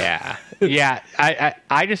 What? Yeah. Yeah.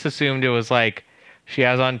 I just assumed it was she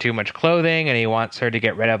has on too much clothing and he wants her to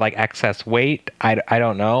get rid of excess weight. I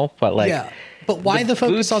don't know, but yeah. But why the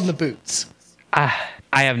focus on the boots? I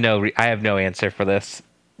have no answer for this.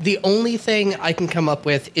 The only thing I can come up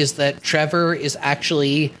with is that Trevor is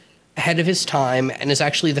actually ahead of his time and is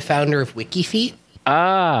actually the founder of WikiFeet.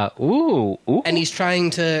 Ooh. And he's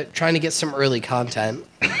trying to get some early content.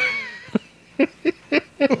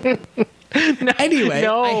 Anyway,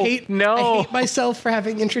 I hate myself for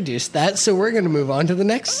having introduced that, so we're going to move on to the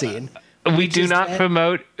next scene. We do not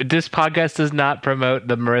promote, this podcast does not promote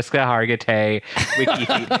the Mariska Hargitay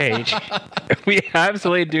WikiFeet page. We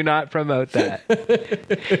absolutely do not promote that.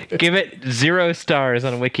 Give it 0 stars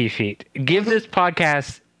on WikiFeet. Give this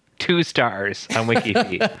podcast 2 stars on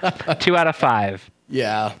WikiFeet. 2 out of 5.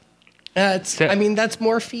 Yeah. That's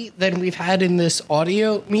more feet than we've had in this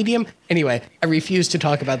audio medium. Anyway, I refuse to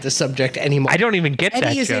talk about this subject anymore. I don't even get Eddie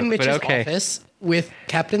that is joke, in Mitch's office with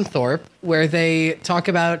Captain Thorpe, where they talk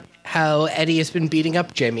about how Eddie has been beating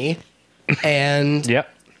up Jimmy, and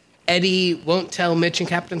Eddie won't tell Mitch and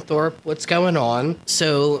Captain Thorpe what's going on,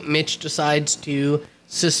 so Mitch decides to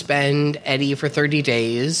suspend Eddie for 30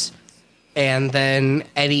 days, and then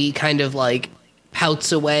Eddie kind of like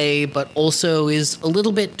pouts away, but also is a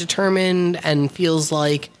little bit determined and feels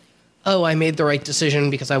like, oh, I made the right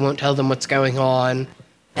decision because I won't tell them what's going on.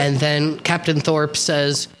 And then Captain Thorpe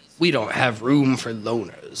says, we don't have room for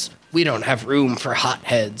loners. We don't have room for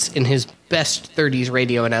hotheads, in his best 30s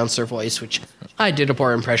radio announcer voice, which I did a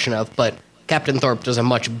poor impression of, but Captain Thorpe does a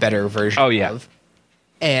much better version of.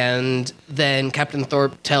 And then Captain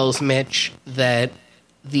Thorpe tells Mitch that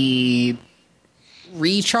the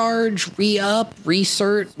recharge, re-up,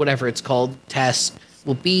 recert, whatever it's called, test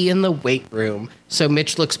will be in the weight room. So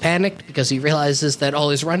Mitch looks panicked because he realizes that all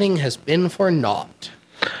his running has been for naught.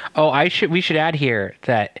 Oh, we should add here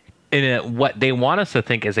that in what they want us to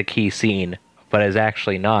think is a key scene, but is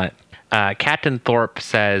actually not. Captain Thorpe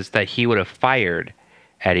says that he would have fired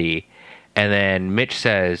Eddie, and then Mitch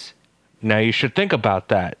says, now you should think about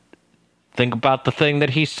that. Think about the thing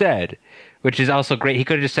that he said, which is also great. He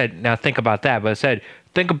could have just said, now think about that, but it said,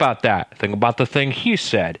 think about that. Think about the thing he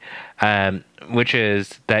said, which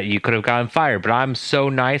is that you could have gotten fired, but I'm so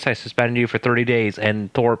nice, I suspended you for 30 days,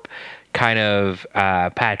 and Thorpe kind of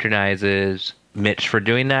patronizes Mitch for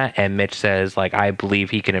doing that, and Mitch says, like, I believe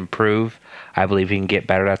he can improve. I believe he can get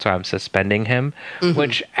better. That's why I'm suspending him,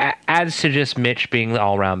 which adds to just Mitch being the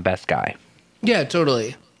all-around best guy. Yeah,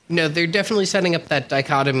 totally. No, they're definitely setting up that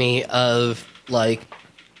dichotomy of, like,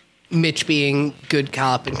 Mitch being good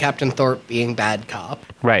cop and Captain Thorpe being bad cop.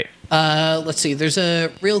 Right. Let's see. There's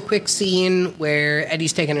a real quick scene where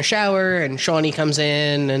Eddie's taking a shower and Shawnee comes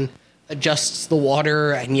in and adjusts the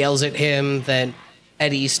water and yells at him that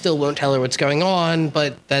Eddie still won't tell her what's going on,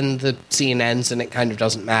 but then the scene ends and it kind of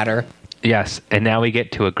doesn't matter. Yes, and now we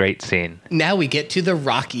get to a great scene. Now we get to the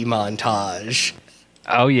Rocky montage.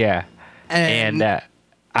 Oh, yeah. And I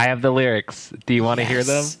have the lyrics. Do you want to hear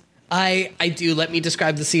them? I do. Let me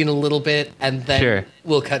describe the scene a little bit, and then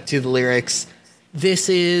we'll cut to the lyrics. This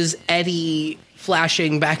is Eddie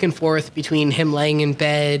flashing back and forth between him laying in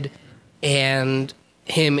bed and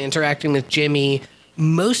him interacting with Jimmy.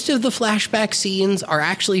 Most of the flashback scenes are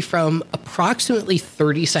actually from approximately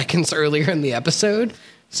 30 seconds earlier in the episode.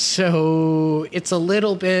 So it's a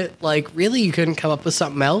little bit like, really, you couldn't come up with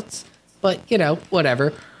something else? But, you know,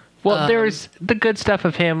 whatever. Well, there's the good stuff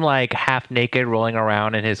of him, like, half naked rolling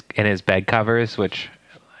around in his bed covers, which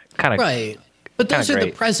kind of... Right. But those are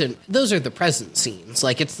the present scenes.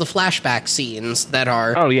 Like, it's the flashback scenes that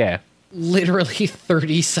are... Oh, yeah. Literally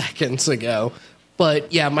 30 seconds ago.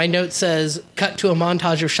 But yeah, my note says, cut to a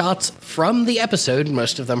montage of shots from the episode,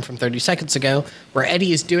 most of them from 30 seconds ago, where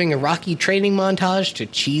Eddie is doing a Rocky training montage to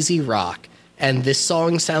cheesy rock. And this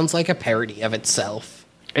song sounds like a parody of itself.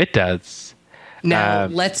 It does. Now,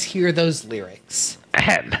 let's hear those lyrics.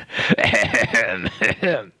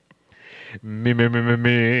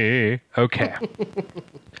 Me. Okay.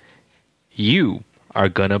 You are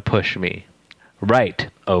gonna push me right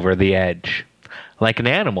over the edge, like an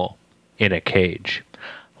animal in a cage.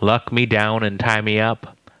 Lock me down and tie me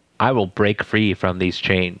up. I will break free from these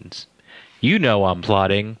chains. You know I'm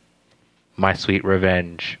plotting my sweet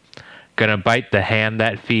revenge. Gonna bite the hand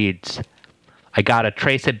that feeds. I gotta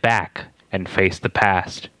trace it back and face the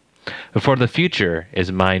past, before the future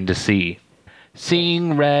is mine to see.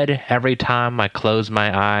 Seeing red every time I close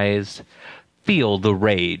my eyes. Feel the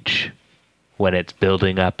rage when it's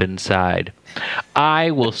building up inside.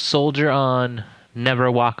 I will soldier on, never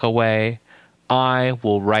walk away. I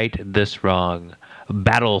will right this wrong,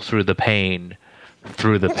 battle through the pain.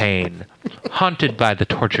 Haunted by the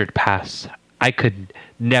tortured past, I could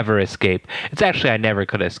never escape. It's actually I never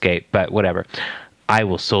could escape, but whatever. I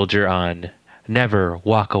will soldier on, never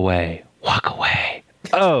walk away.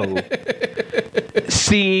 Oh,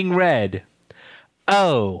 seeing red.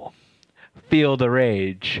 Oh, feel the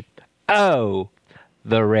rage. Oh,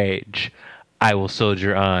 the rage. I will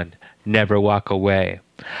soldier on, never walk away.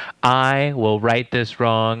 I will right this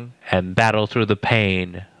wrong and battle through the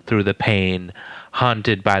pain,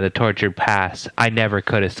 haunted by the tortured past I never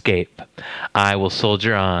could escape. I will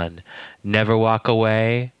soldier on, never walk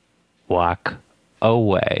away, walk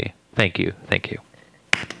away. Thank you. It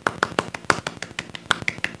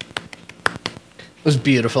was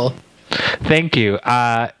beautiful. Thank you.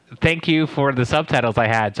 Thank you for the subtitles I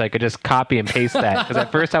had so I could just copy and paste that. Because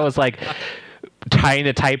at first I was like trying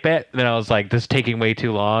to type it, and then I was like, this is taking way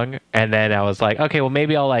too long. And then I was like, okay, well,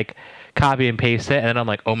 maybe I'll like copy and paste it. And then I'm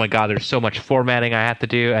like, oh my God, there's so much formatting I have to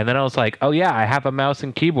do. And then I was like, oh yeah, I have a mouse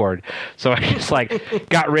and keyboard. So I just like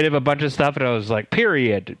got rid of a bunch of stuff, and I was like,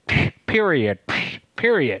 period. And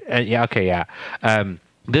yeah, okay, yeah.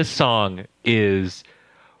 This song is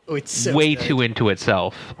it's so way good. too into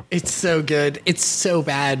itself. It's so good. It's so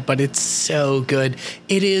bad, but it's so good.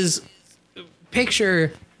 It is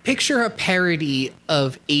picture a parody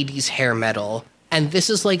of 80s hair metal, and this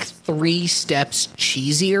is like 3 steps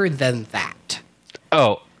cheesier than that.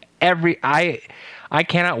 Oh, I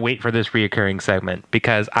cannot wait for this reoccurring segment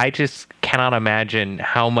because I just cannot imagine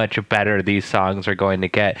how much better these songs are going to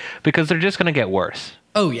get because they're just going to get worse.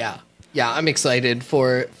 Oh yeah. Yeah, I'm excited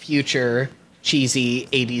for future cheesy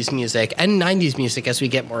 80s music and 90s music as we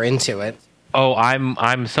get more into it. Oh,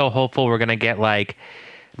 I'm so hopeful we're going to get like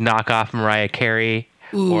knockoff Mariah Carey.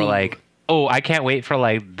 Ooh. Or like, oh, I can't wait for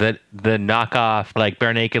like the knockoff like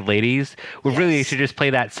Bare Naked Ladies. We really should just play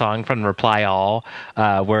that song from Reply All,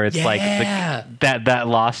 where it's like that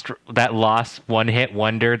lost one hit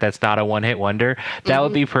wonder that's not a one hit wonder. That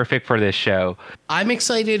would be perfect for this show. I'm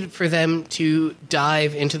excited for them to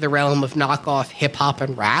dive into the realm of knockoff hip hop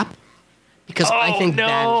and rap because I think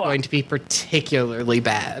that is going to be particularly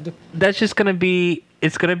bad. That's just gonna be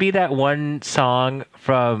that one song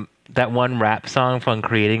from. That one rap song from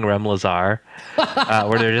Creating Rem Lazar,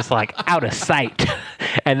 where they're just like out of sight.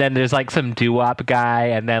 And then there's like some doo-wop guy,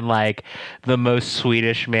 and then like the most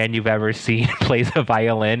Swedish man you've ever seen plays a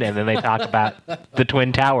violin, and then they talk about the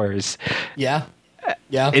Twin Towers. Yeah.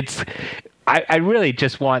 Yeah. I really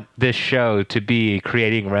just want this show to be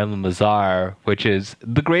Creating Rem Lazar, which is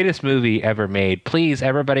the greatest movie ever made. Please,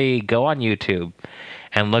 everybody, go on YouTube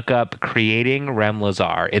and look up Creating Rem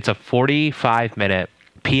Lazar. It's a 45-minute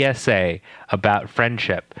PSA about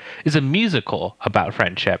friendship. Is a musical about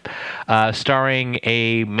friendship, starring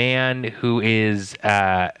a man who is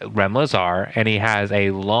Rem Lazar, and he has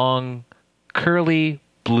a long, curly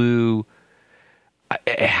blue.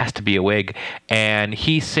 It has to be a wig, and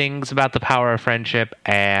he sings about the power of friendship,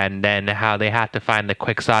 and then how they have to find the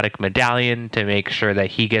quixotic medallion to make sure that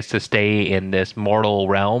he gets to stay in this mortal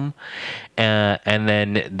realm, and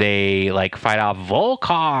then they like fight off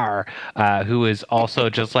Volcar, who is also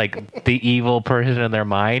just like the evil person in their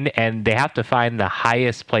mind, and they have to find the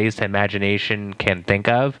highest place imagination can think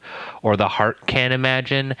of, or the heart can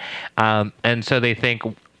imagine, and so they think,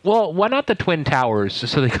 well, why not the Twin Towers?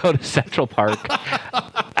 So they go to Central Park,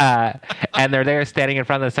 and they're there standing in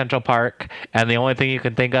front of the Central Park, and the only thing you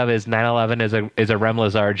can think of is 9/11 is a Rem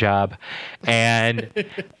Lazar job, and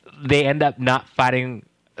they end up not fighting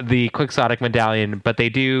the quixotic medallion, but they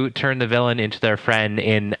do turn the villain into their friend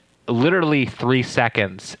in literally 3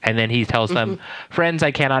 seconds, and then he tells them, friends, I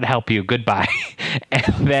cannot help you, goodbye.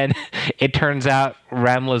 And then it turns out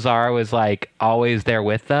Rem Lazar was like always there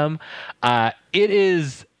with them. It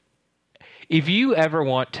is, if you ever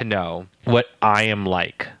want to know what I am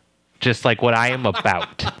like, just like what I am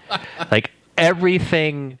about, like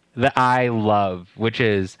everything that I love, which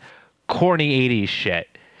is corny 80s shit,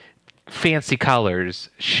 fancy colors,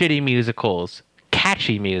 shitty musicals,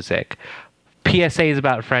 catchy music, PSAs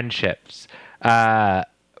about friendships, random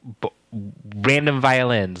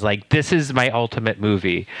violins. Like, this is my ultimate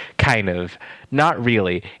movie, kind of. Not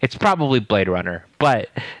really. It's probably Blade Runner, but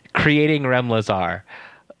Creating Rem Lazar.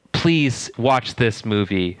 Please watch this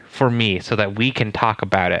movie for me so that we can talk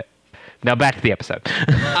about it. Now back to the episode.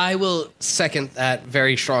 I will second that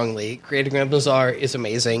very strongly. Creating Rem Lazar is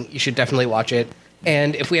amazing. You should definitely watch it.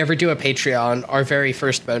 And if we ever do a Patreon, our very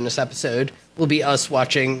first bonus episode will be us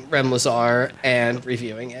watching Rem Lazar and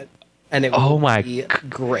reviewing it. And it will be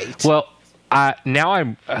great. Well, now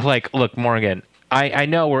I'm like, look, Morgan, I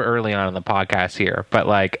know we're early on in the podcast here, but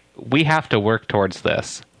like, we have to work towards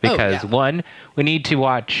this because one, we need to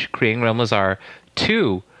watch Creating Rem Lazar.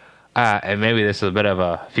 2, and maybe this is a bit of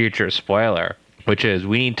a future spoiler, which is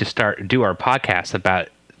we need to do our podcast about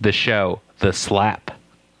the show The Slap.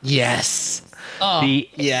 Yes. The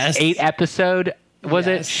 8 episode Was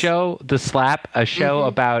it show the slap, a show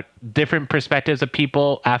about different perspectives of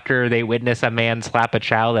people after they witness a man slap a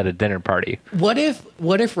child at a dinner party? What if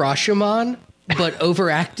Rashomon, but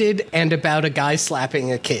overacted and about a guy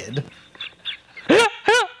slapping a kid?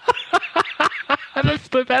 That's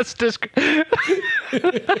the best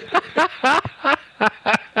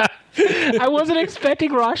I wasn't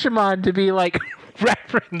expecting Rashomon to be like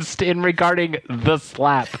referenced in regarding the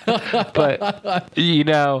slap, but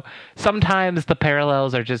sometimes the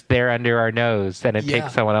parallels are just there under our nose, and it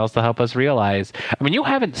takes someone else to help us realize. I mean, you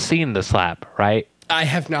haven't seen the slap, right? I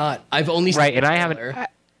have not. I've only seen and I haven't.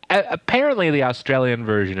 Apparently, the Australian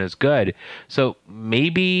version is good, so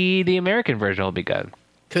maybe the American version will be good.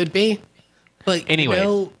 Could be, but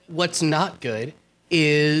anyway, what's not good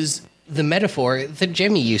is the metaphor that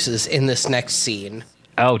Jimmy uses in this next scene.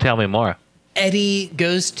 Oh, tell me more. Eddie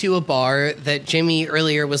goes to a bar that Jimmy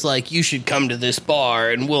earlier was like, you should come to this bar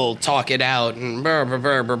and we'll talk it out, and I'm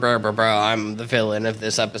the villain of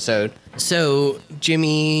this episode. So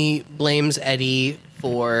Jimmy blames Eddie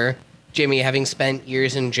for Jimmy having spent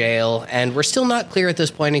years in jail, and we're still not clear at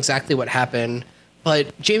this point exactly what happened,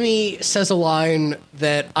 but Jimmy says a line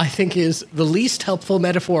that I think is the least helpful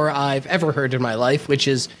metaphor I've ever heard in my life, which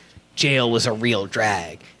is, jail was a real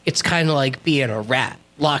drag. It's kind of like being a rat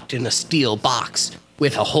locked in a steel box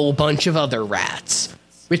with a whole bunch of other rats.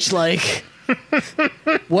 Which, like,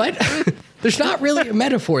 what? There's not really a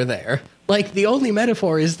metaphor there. Like, the only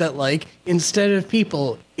metaphor is that, like, instead of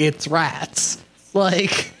people, it's rats.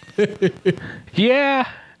 Like... Yeah,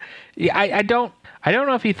 I don't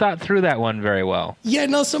know if he thought through that one very well. Yeah,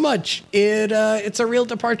 not so much. It's a real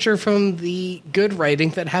departure from the good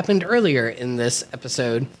writing that happened earlier in this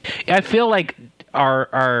episode. I feel like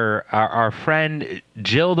our friend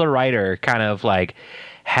Jill, the writer, kind of like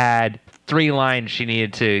had 3 lines she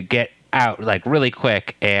needed to get out like really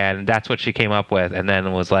quick, and that's what she came up with, and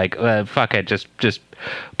then was like, fuck it, just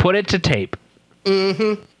put it to tape.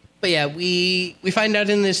 Mm-hmm. But yeah, we find out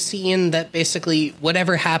in this scene that basically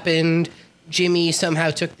whatever happened, Jimmy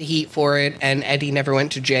somehow took the heat for it, and Eddie never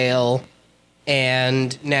went to jail,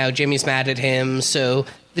 and now Jimmy's mad at him, so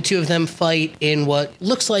the two of them fight in what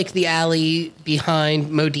looks like the alley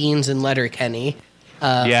behind Modine's and Letterkenny.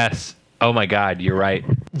 Yes. Oh my God, you're right.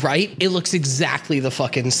 Right? It looks exactly the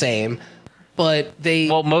fucking same. But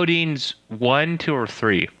Well, Modine's 1, 2, or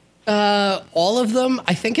 3? All of them.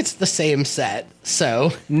 I think it's the same set,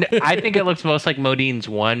 so... I think it looks most like Modine's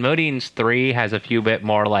 1. Modine's 3 has a few bit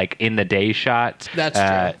more, like, in-the-day shots. That's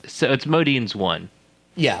true. So it's Modine's 1.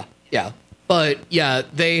 Yeah. But, yeah,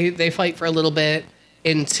 they fight for a little bit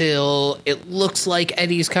until it looks like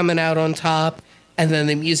Eddie's coming out on top, and then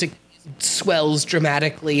the music swells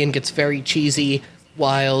dramatically and gets very cheesy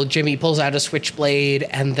while Jimmy pulls out a switchblade,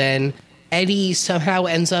 and then Eddie somehow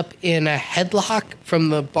ends up in a headlock from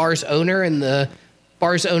the bar's owner, and the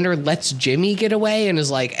bar's owner lets Jimmy get away and is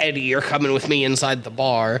like, Eddie, you're coming with me inside the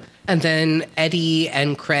bar. And then Eddie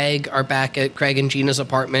and Craig are back at Craig and Gina's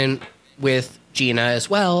apartment with Gina as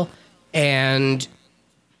well, and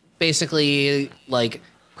basically, like,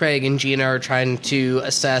 Craig and Gina are trying to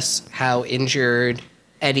assess how injured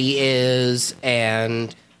Eddie is,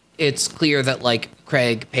 and it's clear that, like,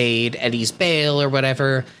 Craig paid Eddie's bail or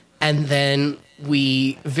whatever, and then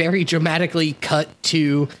we very dramatically cut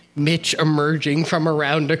to Mitch emerging from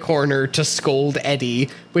around a corner to scold Eddie,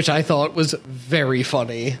 which I thought was very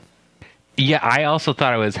funny. Yeah, I also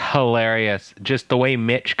thought it was hilarious. Just the way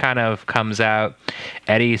Mitch kind of comes out.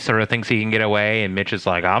 Eddie sort of thinks he can get away, and Mitch is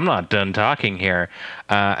like, I'm not done talking here.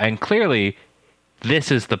 And clearly,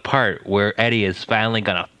 this is the part where Eddie is finally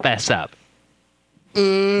going to fess up.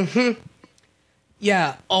 Mm-hmm.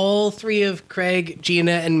 Yeah, all 3 of Craig,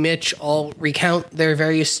 Gina, and Mitch all recount their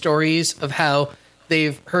various stories of how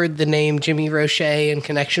they've heard the name Jimmy Roche in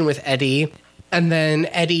connection with Eddie. And then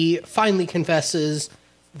Eddie finally confesses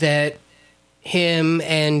that him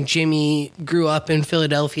and Jimmy grew up in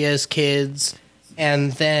Philadelphia as kids,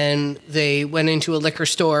 and then they went into a liquor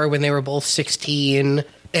store when they were both 16,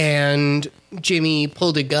 and Jimmy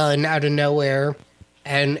pulled a gun out of nowhere,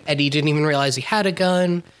 and Eddie didn't even realize he had a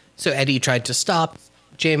gun, so Eddie tried to stop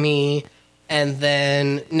Jimmy, and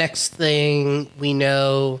then next thing we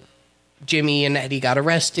know, Jimmy and Eddie got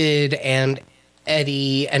arrested, and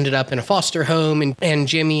Eddie ended up in a foster home, and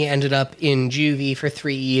Jimmy ended up in juvie for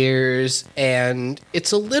 3 years, and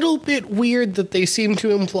it's a little bit weird that they seem to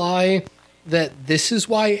imply that this is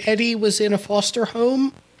why Eddie was in a foster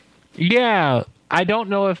home. Yeah, I don't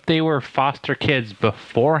know if they were foster kids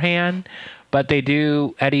beforehand, but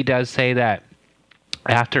Eddie does say that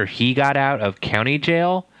after he got out of county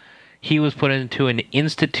jail, he was put into an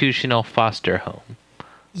institutional foster home.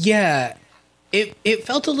 Yeah, It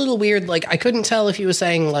felt a little weird. Like, I couldn't tell if he was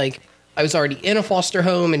saying, like, I was already in a foster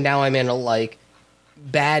home and now I'm in a, like,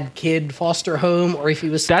 bad kid foster home, or if he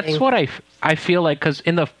was saying... That's what I feel like, because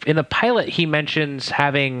in the pilot he mentions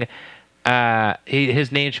having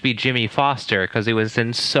his name should be Jimmy Foster because he was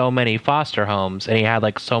in so many foster homes and he had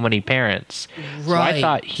like so many parents. Right. So I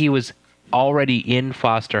thought he was already in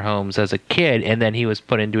foster homes as a kid and then he was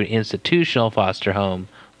put into an institutional foster home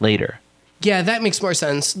later. Yeah, that makes more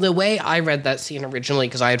sense. The way I read that scene originally,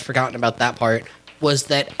 because I had forgotten about that part, was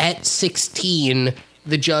that at 16,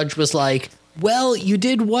 the judge was like, well, you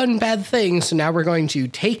did one bad thing, so now we're going to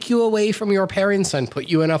take you away from your parents and put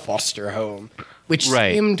you in a foster home, which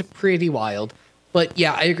seemed pretty wild. But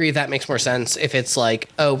yeah, I agree that makes more sense if it's like,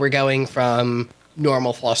 oh, we're going from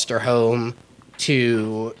normal foster home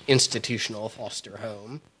to institutional foster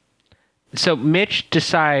home. So Mitch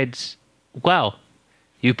decides, well,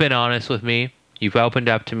 you've been honest with me, you've opened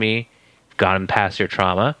up to me, you've gotten past your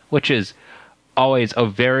trauma, which is always a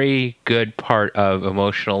very good part of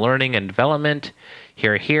emotional learning and development.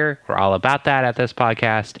 Here, we're all about that at this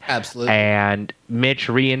podcast. Absolutely. And Mitch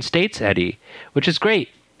reinstates Eddie, which is great.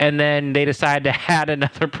 And then they decide to add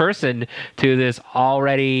another person to this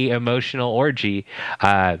already emotional orgy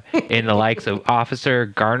in the likes of Officer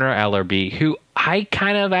Garner Ellerby, who I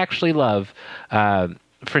kind of actually love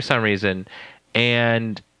for some reason.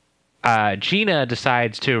 And Gina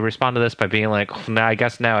decides to respond to this by being like, "Now I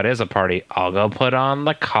guess now it is a party. I'll go put on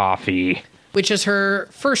the coffee." Which is her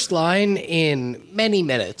first line in many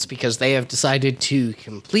minutes because they have decided to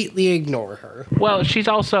completely ignore her. Well, she's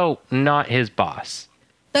also not his boss.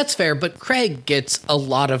 That's fair, but Craig gets a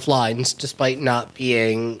lot of lines despite not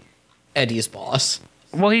being Eddie's boss.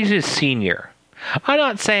 Well, he's his senior. I'm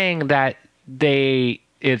not saying that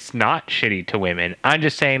it's not shitty to women. I'm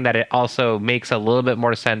just saying that it also makes a little bit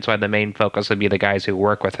more sense why the main focus would be the guys who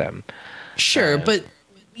work with him. Sure, but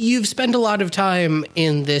you've spent a lot of time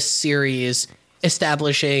in this series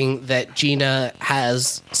establishing that Gina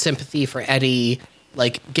has sympathy for Eddie,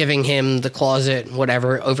 like giving him the closet and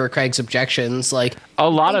whatever over Craig's objections. Like a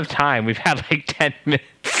lot of time. We've had like 10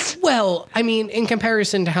 minutes. Well, I mean, in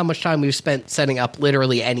comparison to how much time we've spent setting up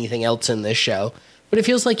literally anything else in this show. But it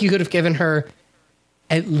feels like you could have given her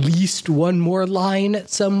at least one more line at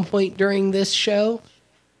some point during this show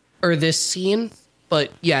or this scene.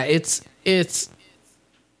 But yeah, it's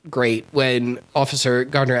great when Officer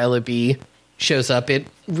Garner Ellerby shows up. It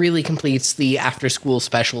really completes the after-school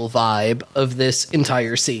special vibe of this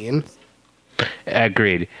entire scene.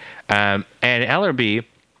 Agreed. And Ellerby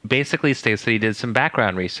basically states that he did some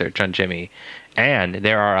background research on Jimmy, and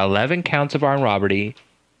there are 11 counts of armed robbery.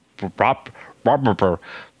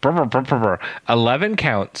 11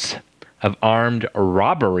 counts of armed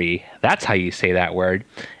robbery. That's how you say that word.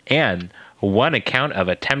 And one account of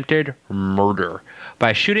attempted murder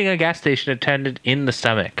by shooting a gas station attendant in the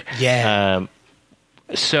stomach. Yeah.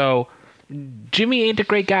 So Jimmy ain't a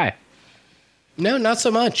great guy. No, not so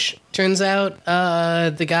much. Turns out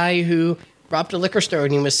the guy who robbed a liquor store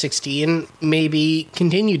when he was 16 maybe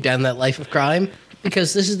continued down that life of crime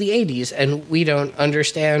because this is the 80s and we don't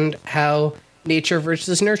understand how nature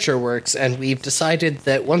versus nurture works, and we've decided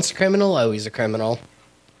that once a criminal, always a criminal.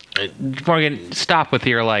 Morgan, stop with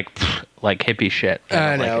your like hippie shit.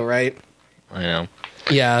 I know, right? I know.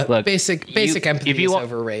 Yeah, look, basic empathy is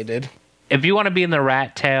overrated. If you want to be in the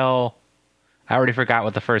rat tail, I already forgot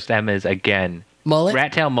what the first M is again. Mullet?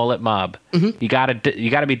 Rat tail mullet mob. Mm-hmm. You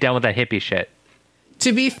gotta be done with that hippie shit.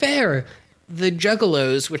 To be fair, the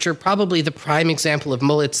juggalos, which are probably the prime example of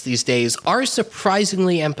mullets these days, are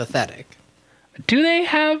surprisingly empathetic. Do they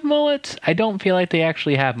have mullets? I don't feel like they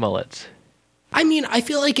actually have mullets. I mean, I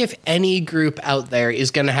feel like if any group out there is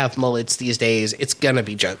going to have mullets these days, it's going to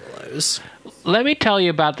be juggalos. Let me tell you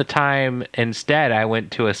about the time instead I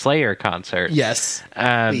went to a Slayer concert. Yes,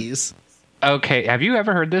 please. Okay, have you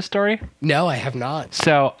ever heard this story? No, I have not.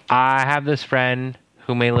 So I have this friend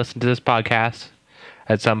who may listen to this podcast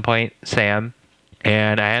at some point, Sam,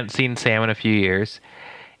 and I hadn't seen Sam in a few years.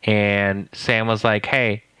 And Sam was like,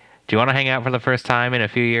 hey, do you want to hang out for the first time in a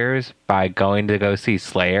few years by going to go see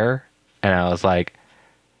Slayer? And I was like,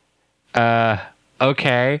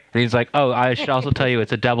 okay. And he's like, oh, I should also tell you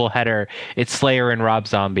it's a double header. It's Slayer and Rob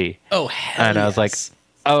Zombie. Oh, hell And I was like,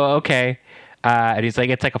 oh, okay. And he's like,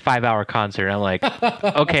 it's like a 5-hour concert. And I'm like,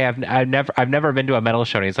 okay, I've never been to a metal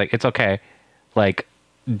show. And he's like, it's okay. Like,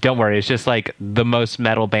 don't worry. It's just like the most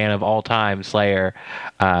metal band of all time, Slayer.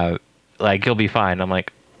 Like, you'll be fine. I'm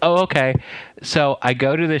like, oh, okay. So I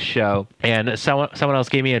go to this show, and someone else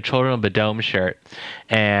gave me a Children of the Dome shirt,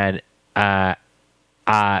 and I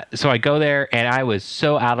So I go there, and I was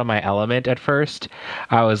so out of my element at first.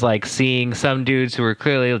 I was like seeing some dudes who were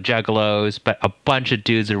clearly juggalos, but a bunch of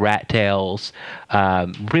dudes with rat tails,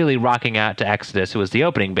 really rocking out to Exodus, who was the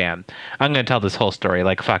opening band. I'm going to tell this whole story.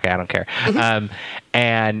 Like, fuck it, I don't care.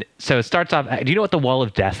 And so it starts off. Do you know what the Wall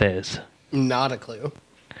of Death is? Not a clue.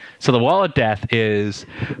 So the Wall of Death is,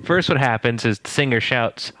 first what happens is the singer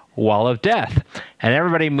shouts, "Wall of Death," and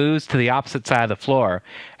everybody moves to the opposite side of the floor.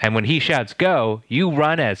 And when he shouts go, you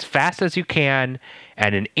run as fast as you can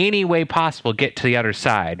and in any way possible get to the other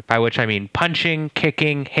side, by which I mean punching,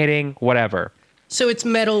 kicking, hitting, whatever. So it's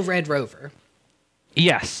Metal Red Rover.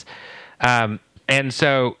 Yes. And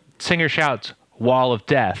so singer shouts, "Wall of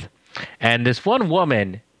Death," and this one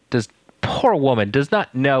woman, poor woman, does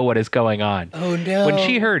not know what is going on. Oh, no. When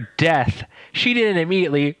she heard death, she didn't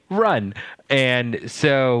immediately run. And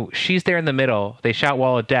so she's there in the middle. They shout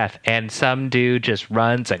 "Wall of Death," and some dude just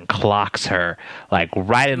runs and clocks her, like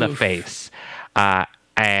right in the face.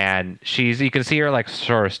 And you can see her like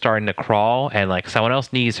sort of starting to crawl, and like someone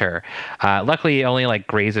else knees her. Luckily, it only like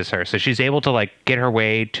grazes her, so she's able to like get her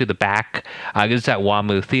way to the back. It's at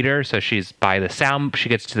WAMU Theater, so she's by the sound. She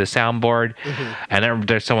gets to the soundboard, and then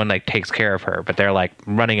there's someone like takes care of her, but they're like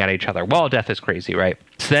running at each other. Wall of Death is crazy, right?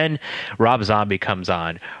 So then Rob Zombie comes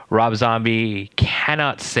on. Rob Zombie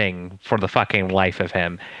cannot sing for the fucking life of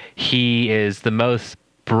him. He is the most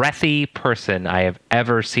breathy person I have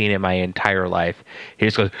ever seen in my entire life. He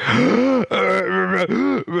just goes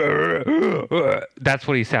that's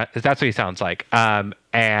what he sounds like.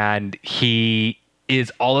 And he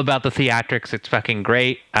is all about the theatrics. It's fucking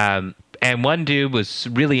great. And one dude was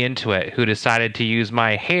really into it who decided to use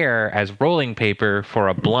my hair as rolling paper for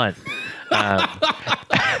a blunt.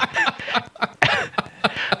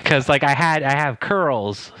 Because like I have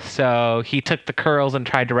curls, so he took the curls and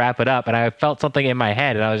tried to wrap it up, and I felt something in my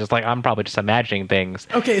head, and I was just like, I'm probably just imagining things.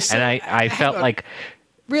 Okay, so and I felt like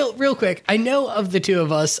real quick. I know of the two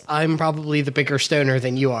of us, I'm probably the bigger stoner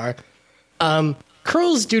than you are.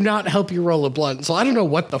 Curls do not help you roll a blunt, so I don't know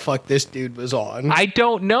what the fuck this dude was on. I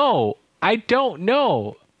don't know. And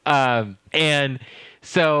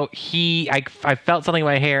so I felt something in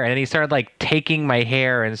my hair, and then he started like taking my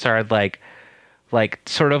hair and started like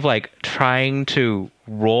sort of like trying to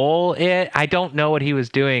roll it. I don't know what he was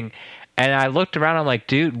doing. And I looked around, I'm like,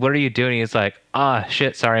 dude, what are you doing? He's like,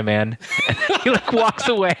 shit, sorry, man. And he like walks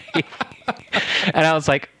away. And I was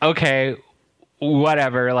like, okay,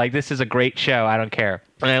 whatever. Like, this is a great show. I don't care.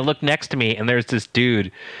 And I look next to me, and there's this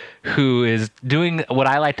dude who is doing what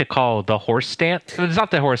I like to call the horse stance. It's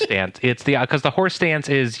not the horse stance. It's because the horse stance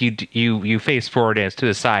is you face forward and it's to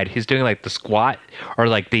the side. He's doing like the squat, or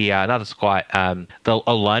like the not the squat,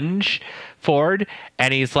 a lunge forward,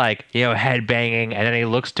 and he's like, head banging, and then he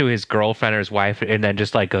looks to his girlfriend or his wife, and then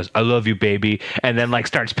just like goes, "I love you, baby," and then like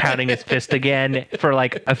starts pounding his fist again for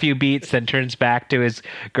like a few beats, then turns back to his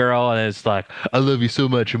girl and is like, "I love you so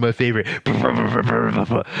much, you're my favorite,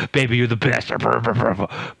 baby, you're the best,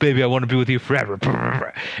 baby, I want to be with you forever."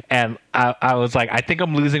 And I was like, I think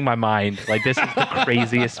I'm losing my mind. Like, this is the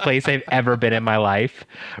craziest place I've ever been in my life,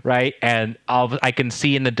 right? And I can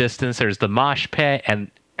see in the distance there's the mosh pit, and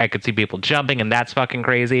I could see people jumping, and that's fucking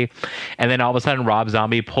crazy. And then all of a sudden, Rob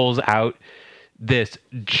Zombie pulls out this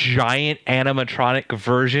giant animatronic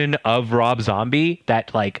version of Rob Zombie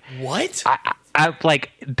that, like, what? I like,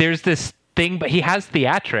 there's this thing, but he has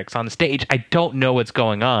theatrics on stage. I don't know what's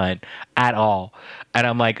going on at all. And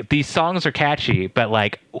I'm like, these songs are catchy, but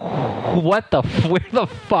like, where the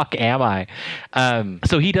fuck am I?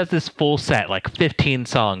 So he does this full set, like 15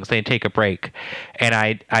 songs. They take a break. And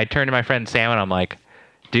I turn to my friend Sam, and I'm like,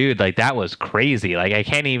 dude, like, that was crazy. Like, I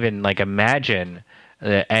can't even like imagine.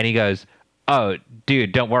 And he goes, "Oh,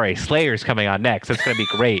 dude, don't worry. Slayer's coming on next. It's going to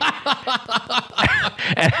be great."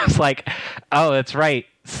 And I was like, oh, that's right,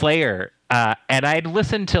 Slayer. And I'd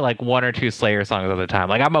listened to like one or two Slayer songs at the time.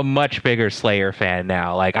 Like, I'm a much bigger Slayer fan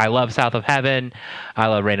now. Like, I love South of Heaven. I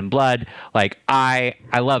love Rain and Blood. Like, I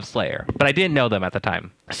love Slayer, but I didn't know them at the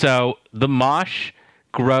time. So the mosh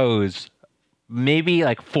grows maybe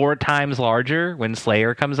like 4 times larger when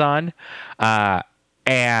Slayer comes on.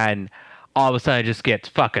 And all of a sudden it just gets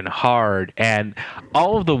fucking hard, and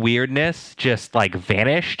all of the weirdness just like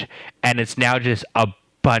vanished, and it's now just a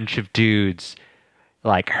bunch of dudes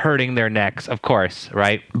like hurting their necks, of course,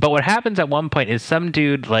 right? But what happens at one point is some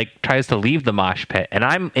dude like tries to leave the mosh pit, and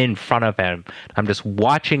I'm in front of him. I'm just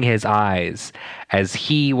watching his eyes as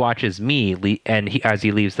he watches me, as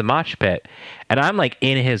he leaves the mosh pit, and I'm like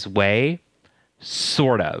in his way,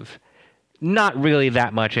 sort of. Not really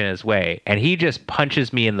that much in his way, and he just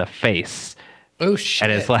punches me in the face. Oh shit.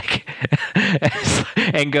 And it's like,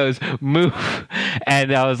 and goes, "Move."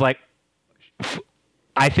 And I was like,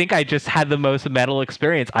 I think I just had the most metal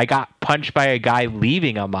experience. I got punched by a guy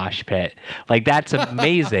leaving a mosh pit. Like, that's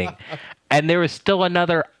amazing. And there was still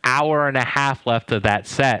another hour and a half left of that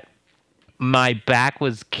set. My back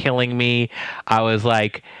was killing me. I was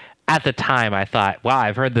like, at the time, I thought, wow,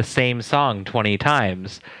 I've heard the same song 20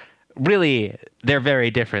 times. Really, they're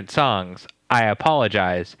very different songs. I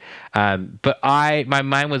apologize. But my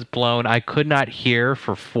mind was blown. I could not hear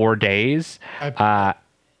for 4 days.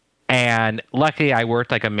 And luckily, I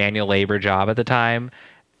worked like a manual labor job at the time.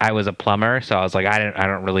 I was a plumber, so I was like, I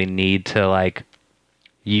don't really need to like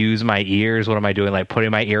use my ears. What am I doing? Like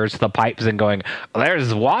putting my ears to the pipes and going,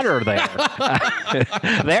 "There's water there.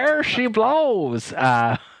 There she blows."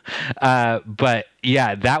 But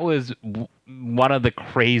yeah, that was one of the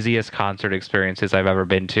craziest concert experiences I've ever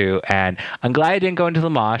been to, and I'm glad I didn't go into the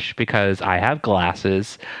mosh because I have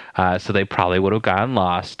glasses, so they probably would have gotten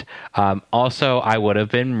lost. Also, I would have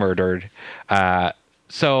been murdered.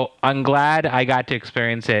 So I'm glad I got to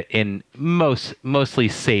experience it in mostly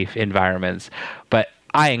safe environments. But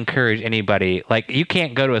I encourage anybody, like, you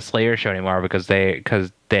can't go to a Slayer show anymore because they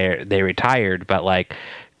retired, but like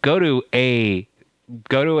go to a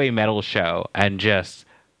metal show and just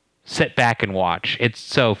sit back and watch. It's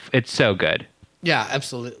so good. Yeah,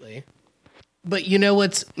 absolutely. But you know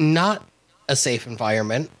what's not a safe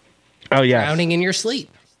environment? Oh yeah. Drowning in your sleep.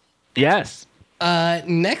 Yes.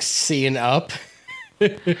 Next scene up.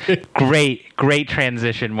 Great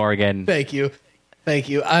transition, Morgan. Thank you.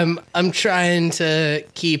 I'm trying to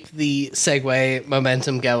keep the segue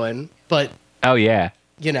momentum going, but oh yeah.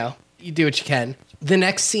 You know, you do what you can. The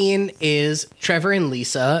next scene is Trevor and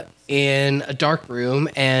Lisa in a dark room,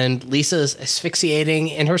 and Lisa's asphyxiating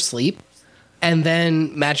in her sleep. And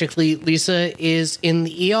then magically, Lisa is in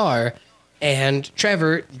the ER. And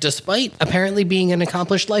Trevor, despite apparently being an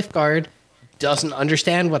accomplished lifeguard, doesn't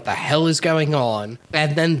understand what the hell is going on.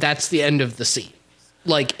 And then that's the end of the scene.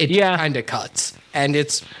 Like, it kind of cuts. And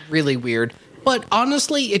it's really weird. But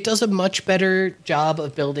honestly, it does a much better job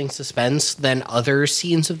of building suspense than other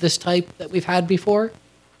scenes of this type that we've had before.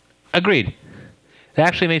 Agreed. It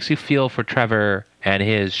actually makes you feel for Trevor and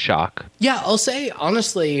his shock. Yeah, I'll say,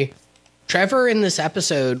 honestly, Trevor in this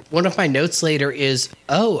episode, one of my notes later is,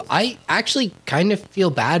 I actually kind of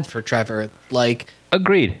feel bad for Trevor. Like,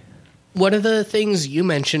 agreed. One of the things you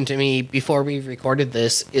mentioned to me before we recorded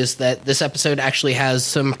this is that this episode actually has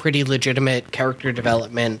some pretty legitimate character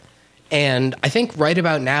development. And I think right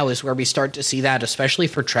about now is where we start to see that, especially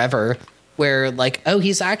for Trevor, where, like,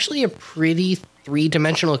 he's actually a pretty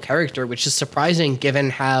three-dimensional character, which is surprising given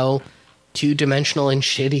how two-dimensional and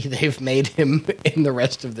shitty they've made him in the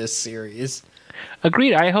rest of this series.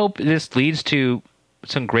 Agreed. I hope this leads to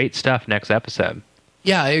some great stuff next episode.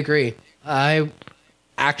 Yeah, I agree. I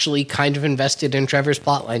actually kind of invested in Trevor's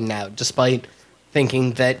plotline now, despite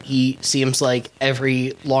thinking that he seems like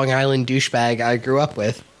every Long Island douchebag I grew up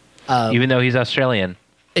with. Even though he's Australian.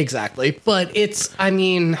 Exactly. But it's a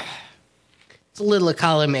little of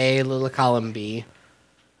column A, a little of column B.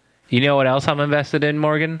 You know what else I'm invested in,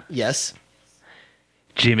 Morgan? Yes.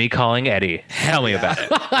 Jimmy calling Eddie. Tell me about it.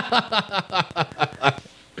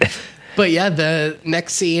 But yeah, the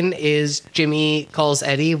next scene is Jimmy calls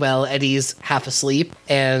Eddie while Eddie's half asleep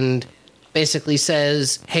and basically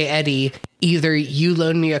says, "Hey, Eddie, either you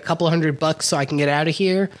loan me a couple $100 so I can get out of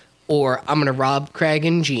here, or I'm going to rob Craig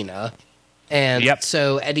and Gina." And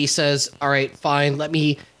so Eddie says, "All right, fine. Let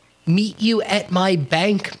me meet you at my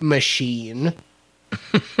bank machine,"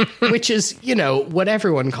 which is, what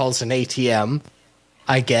everyone calls an ATM,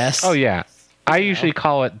 I guess. Oh, yeah. I usually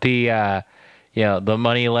call it the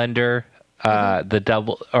money lender, the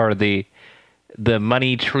double, or the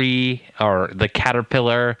money tree, or the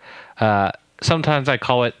caterpillar. Sometimes I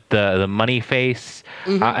call it the money face,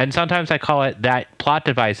 and sometimes I call it that plot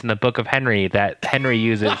device in the Book of Henry that Henry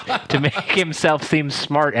uses to make himself seem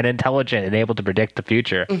smart and intelligent and able to predict the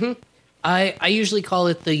future. Mm-hmm. I usually call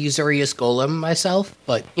it the Usurious Golem myself,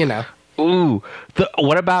 but, Ooh,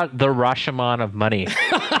 what about the Rashomon of money?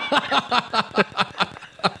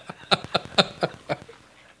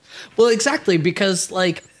 Well, exactly, because,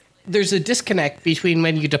 like, there's a disconnect between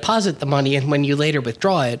when you deposit the money and when you later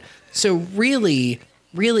withdraw it. So really,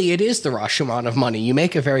 it is the Rashomon of money. You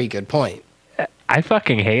make a very good point. I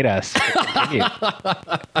fucking hate us.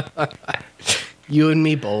 You and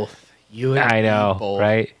me both. I know,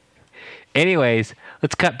 right? Anyways,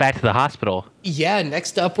 let's cut back to the hospital. Yeah,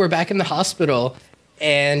 next up, we're back in the hospital.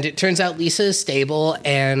 And it turns out Lisa is stable,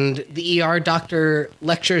 and the ER doctor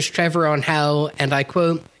lectures Trevor on how, and I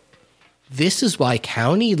quote, "This is why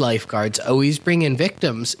county lifeguards always bring in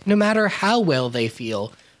victims, no matter how well they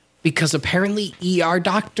feel. because apparently ER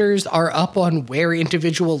doctors are up on where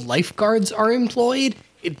individual lifeguards are employed.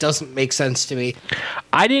 It doesn't make sense to me.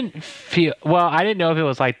 I didn't know if it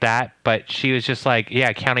was like that, but she was just like,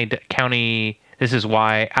 yeah, county. This is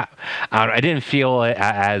why I didn't feel it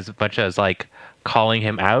as much as like calling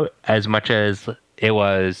him out as much as it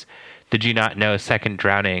was. Did you not know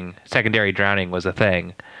secondary drowning was a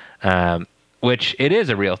thing? Which it is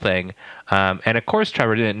a real thing. And of course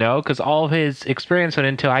Trevor didn't know because all of his experience went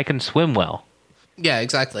into I can swim well. Yeah,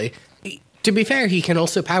 exactly. To be fair, he can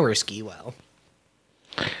also power ski well.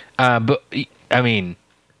 But I mean,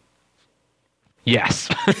 yes.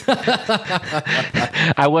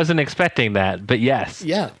 I wasn't expecting that, but yes.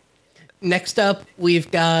 Yeah. Next up,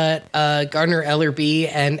 we've got Gardner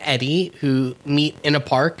Ellerby and Eddie, who meet in a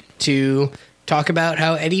park to talk about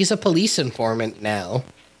how Eddie's a police informant now.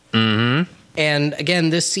 Mm-hmm. And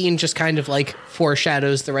again, this scene just kind of like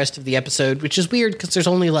foreshadows the rest of the episode, which is weird because there's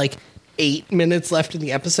only like 8 minutes left in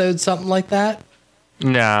the episode, something like that.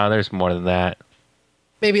 No, there's more than that.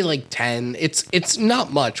 Maybe like 10. It's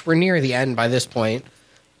not much. We're near the end by this point.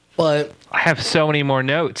 But I have so many more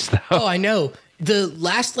notes, though. Oh, I know. The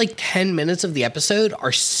last like 10 minutes of the episode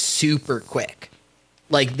are super quick.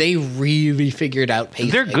 Like they really figured out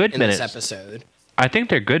pacing. They're good in minutes. This episode. I think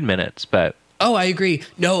they're good minutes, but Oh, I agree.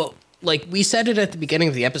 No, like we said it at the beginning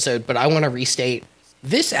of the episode, but I want to restate.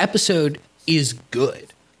 This episode is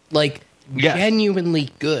good. Like Yes. genuinely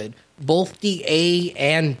good. Both the A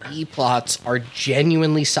and B plots are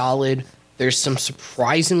genuinely solid. There's some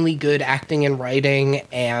surprisingly good acting and writing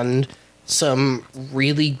and some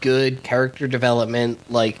really good character development.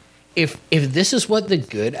 Like if this is what the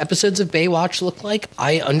good episodes of Baywatch look like,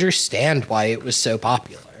 I understand why it was so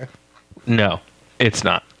popular. no, it's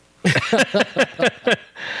not.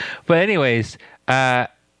 But anyways,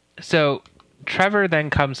 so Trevor then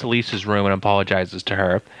comes to Lisa's room and apologizes to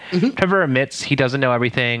her. Mm-hmm. Trevor admits he doesn't know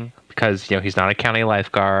everything because, he's not a county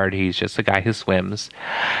lifeguard. He's just a guy who swims.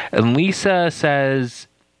 And Lisa says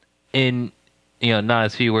in, not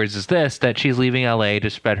as few words as this, that she's leaving LA to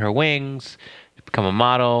spread her wings, to become a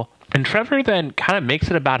model. And Trevor then kind of makes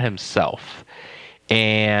it about himself.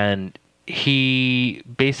 And he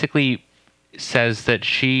basically says that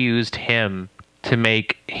she used him to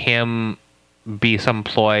make him be some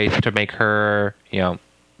ploy to make her,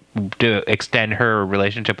 to extend her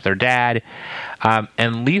relationship with her dad.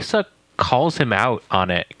 And Lisa calls him out on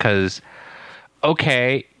it because,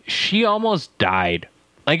 okay, she almost died.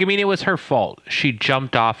 Like, I mean, it was her fault. She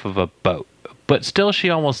jumped off of a boat, but still she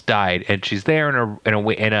almost died. And she's there in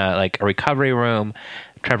a recovery room.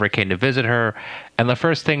 Trevor came to visit her. And the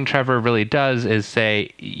first thing Trevor really does is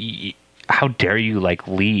say, how dare you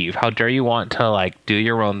leave? How dare you want to do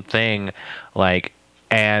your own thing?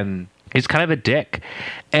 And he's kind of a dick.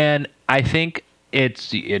 And I think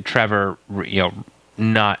it's Trevor,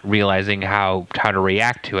 not realizing how to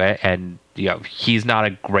react to it. And, he's not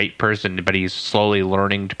a great person, but he's slowly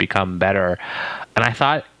learning to become better. And I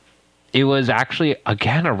thought it was actually,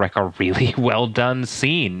 again, a really well done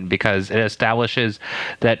scene because it establishes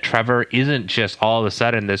that Trevor isn't just all of a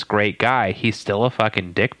sudden this great guy. He's still a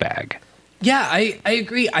fucking dickbag. Yeah, I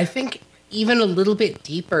agree. I think even a little bit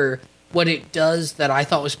deeper, what it does that I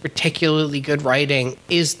thought was particularly good writing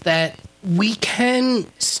is that we can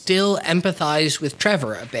still empathize with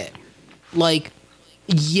Trevor a bit.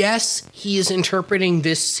 Yes, he is interpreting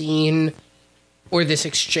this scene or this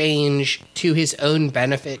exchange to his own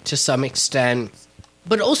benefit to some extent,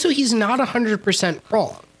 but also he's not 100%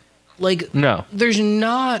 wrong. No.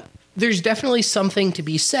 There's definitely something to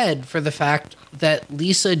be said for the fact that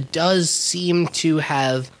Lisa does seem to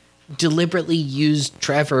have deliberately used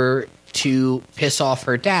Trevor to piss off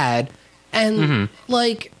her dad. And,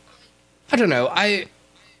 I don't know. I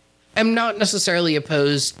am not necessarily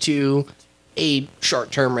opposed to a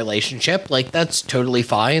short-term relationship. That's totally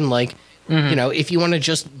fine. If you want to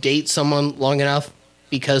just date someone long enough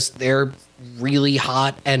because they're really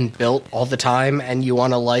hot and built all the time and you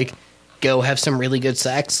want to, go have some really good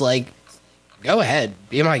sex, go ahead.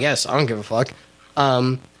 Be my guest. I don't give a fuck.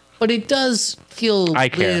 But it does feel a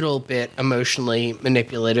little bit emotionally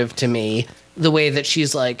manipulative to me. The way that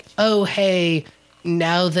she's like, oh, hey,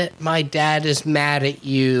 now that my dad is mad at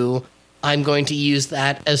you, I'm going to use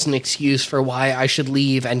that as an excuse for why I should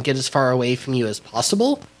leave and get as far away from you as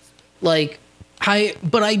possible. But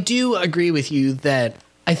I do agree with you that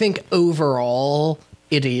I think overall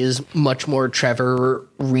it is much more Trevor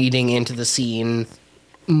reading into the scene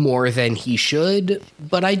more than he should.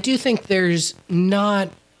 But I do think there's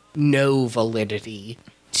not no validity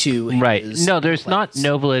to his right. No, there's complaints. not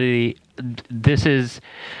no validity. This is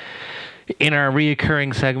In our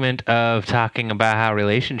reoccurring segment of talking about how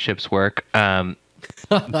relationships work,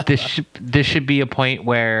 this should be a point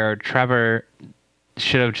where Trevor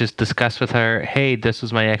should have just discussed with her, hey, this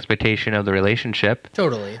was my expectation of the relationship.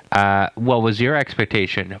 Totally. What was your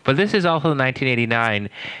expectation? But this is also 1989,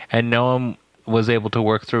 and no one was able to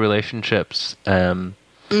work through relationships. You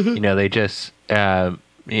know, they just, you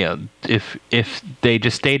know, if they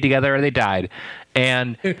just stayed together or they died.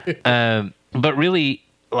 And, but really,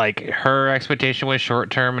 like, her expectation was short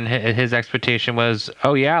term, and his expectation was,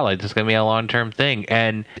 oh yeah, like this is gonna be a long term thing,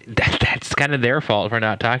 and that's kind of their fault for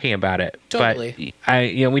not talking about it. Totally.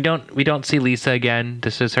 But we don't see Lisa again.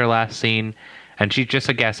 This is her last scene, and she's just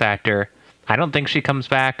a guest actor. I don't think she comes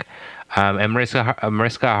back. And Mariska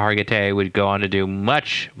Hargitay would go on to do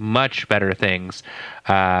much better things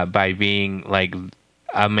by being like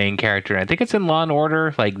a main character. I think it's in Law and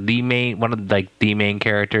Order, like one of the main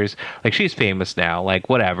characters. Like, she's famous now, like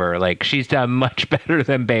whatever. Like, she's done much better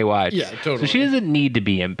than Baywatch. Yeah, totally. So she doesn't need to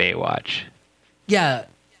be in Baywatch. Yeah,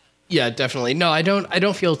 definitely. No, I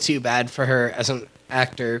don't feel too bad for her as an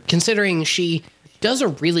actor, considering she does a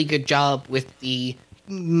really good job with the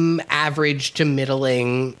average to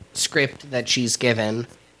middling script that she's given.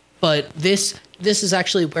 But this is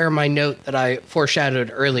actually where my note that I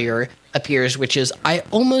foreshadowed earlier appears, which is I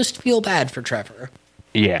almost feel bad for Trevor.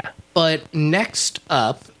 Yeah. But next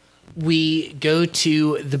up, we go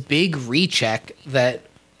to the big recheck that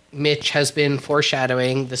Mitch has been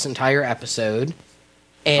foreshadowing this entire episode.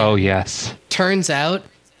 And oh, yes. Turns out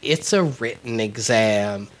it's a written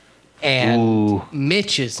exam. And Ooh.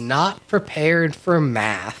 Mitch is not prepared for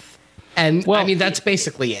math. And, well, I mean, that's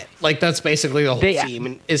basically it. Like, that's basically the whole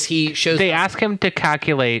theme. Is he shows... They ask him to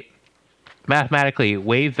calculate mathematically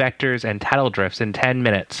wave vectors and tidal drifts in 10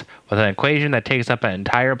 minutes with an equation that takes up an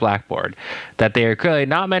entire blackboard that they are clearly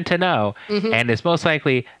not meant to know, and is most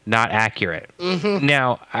likely not accurate.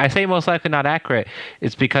 Now, I say most likely not accurate,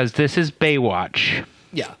 it's because this is Baywatch.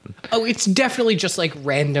 Yeah. Oh, it's definitely just like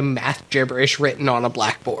random math gibberish written on a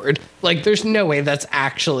blackboard. Like, there's no way that's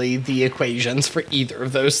actually the equations for either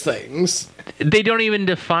of those things. They don't even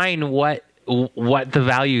define what the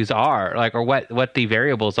values are, like, or what the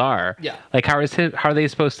variables are. Yeah. Like, how are they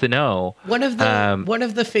supposed to know? One of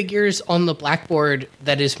the figures on the blackboard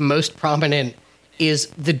that is most prominent is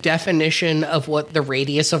the definition of what the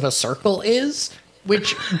radius of a circle is,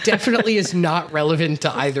 which definitely is not relevant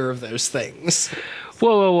to either of those things.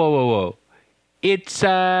 Whoa. It's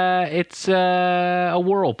a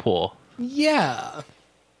whirlpool. Yeah,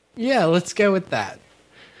 let's go with that.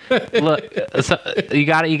 Look, so you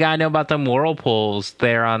gotta know about them whirlpools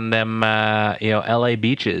there on them LA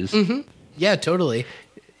beaches. Yeah, totally.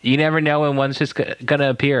 You never know when one's just gonna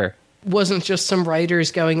appear. Wasn't just some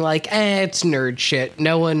writers going like, it's nerd shit.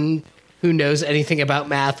 No one who knows anything about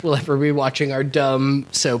math will ever be watching our dumb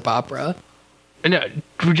soap opera. No,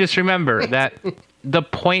 just remember that the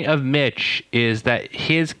point of Mitch is that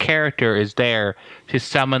his character is there to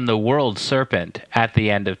summon the world serpent at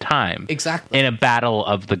the end of time. Exactly. In a battle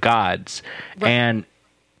of the gods. Right. And,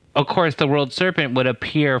 of course, the world serpent would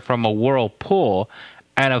appear from a whirlpool.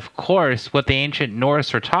 And, of course, what the ancient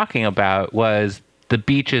Norse were talking about was the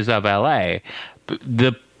beaches of L.A.,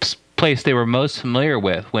 the place they were most familiar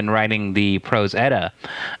with when writing the Prose Edda.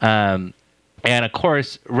 And, of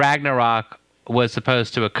course, Ragnarok was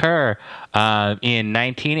supposed to occur in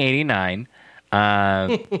 1989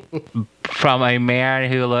 from a man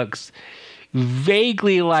who looks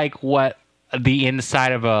vaguely like what the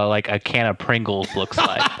inside of a can of Pringles looks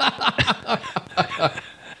like.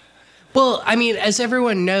 Well, I mean, as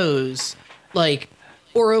everyone knows, like,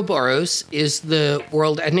 Ouroboros is the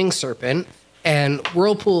world-ending serpent, and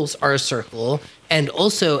whirlpools are a circle, and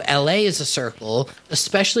also LA is a circle,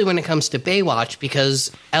 especially when it comes to Baywatch,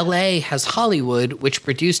 because LA has Hollywood, which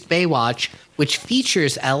produced Baywatch, which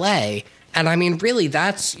features LA. And I mean, really,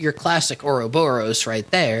 that's your classic Ouroboros right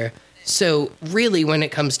there. So really, when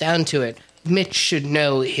it comes down to it, Mitch should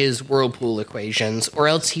know his whirlpool equations, or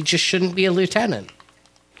else he just shouldn't be a lieutenant.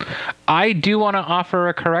 I do want to offer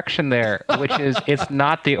a correction there, which is it's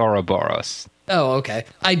not the Ouroboros. Oh, okay.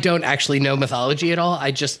 I don't actually know mythology at all.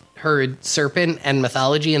 I just heard serpent and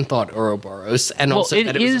mythology and thought Ouroboros, and also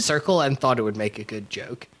that it was a circle and thought it would make a good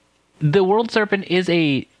joke. The world serpent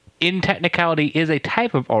in technicality, is a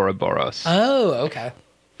type of Ouroboros. Oh, okay.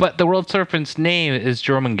 But the world serpent's name is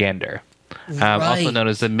Jormungandr, also known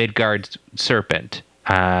as the Midgard serpent.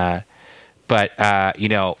 But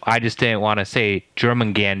I just didn't want to say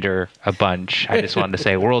Jormungandr a bunch. I just wanted to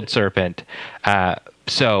say world serpent.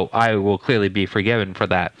 So I will clearly be forgiven for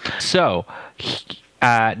that. So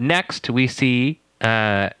next we see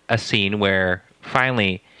a scene where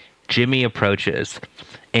finally Jimmy approaches,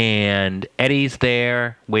 and Eddie's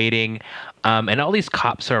there waiting, and all these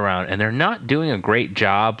cops are around, and they're not doing a great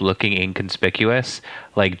job looking inconspicuous.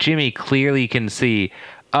 Like, Jimmy clearly can see,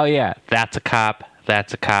 oh yeah, that's a cop,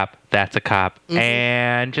 that's a cop, that's a cop,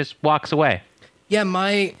 and just walks away. Yeah,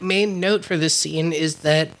 my main note for this scene is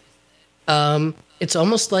that it's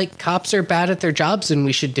almost like cops are bad at their jobs and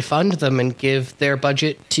we should defund them and give their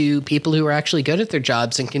budget to people who are actually good at their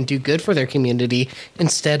jobs and can do good for their community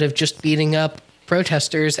instead of just beating up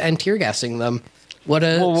protesters and tear gassing them. What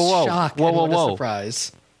a shock and what a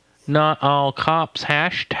surprise. Not all cops.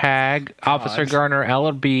 Hashtag Officer Garner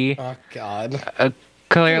LB. Oh, God.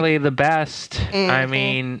 Clearly the best. I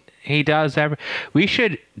mean, he does we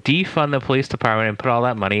should defund the police department and put all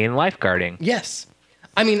that money in lifeguarding. Yes.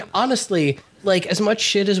 I mean, honestly, like, as much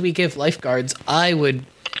shit as we give lifeguards, I would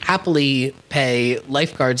happily pay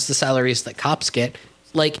lifeguards the salaries that cops get.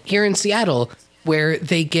 Like, here in Seattle, where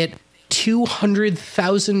they get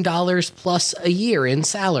 $200,000 plus a year in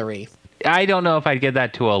salary. I don't know if I'd give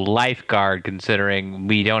that to a lifeguard, considering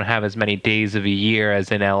we don't have as many days of a year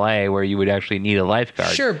as in LA where you would actually need a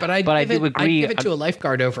lifeguard. Sure, but I do agree. I'd give it to a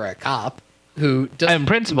lifeguard over a cop who does. In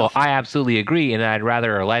principle, I absolutely agree, and I'd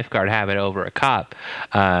rather a lifeguard have it over a cop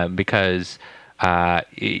because a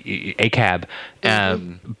cab.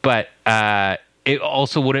 But it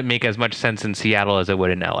also wouldn't make as much sense in Seattle as it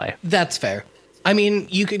would in LA. That's fair. I mean,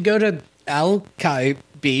 you could go to Alki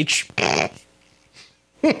Beach.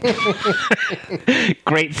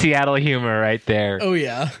 Great Seattle humor right there. Oh,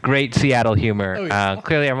 yeah. Great Seattle humor. Oh, yeah.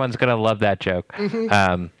 Clearly, everyone's going to love that joke.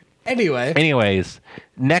 Anyways,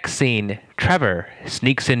 next scene, Trevor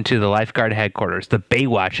sneaks into the lifeguard headquarters, the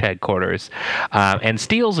Baywatch headquarters, and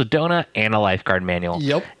steals a donut and a lifeguard manual.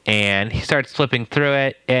 Yep. And he starts flipping through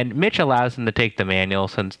it, and Mitch allows him to take the manual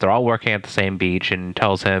since they're all working at the same beach, and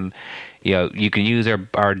tells him, you know, you can use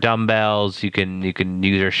our dumbbells, you can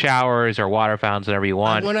use our showers, our water fountains, whatever you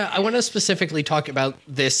want. I want to specifically talk about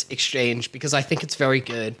this exchange because I think it's very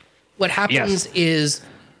good. What happens is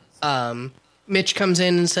Mitch comes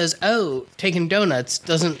in and says, "Oh, taking donuts,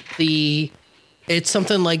 it's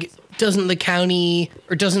something like, doesn't the county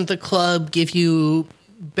or doesn't the club give you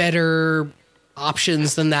better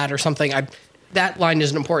options than that or something?" That line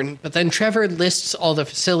isn't important, but then Trevor lists all the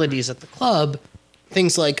facilities at the club,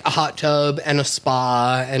 things like a hot tub and a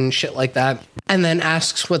spa and shit like that, and then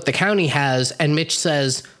asks what the county has, and Mitch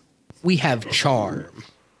says, "We have charm."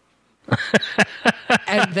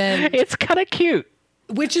 And then it's kind of cute.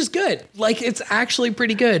 Which is good. Like, it's actually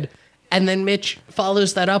pretty good. And then Mitch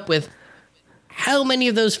follows that up with, "How many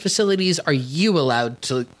of those facilities are you allowed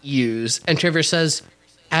to use?" And Trevor says,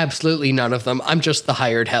 "Absolutely none of them. I'm just the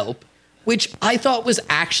hired help." Which I thought was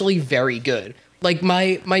actually very good. Like,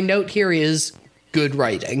 my note here is good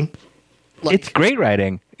writing. Like, it's great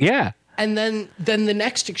writing. Yeah. And then the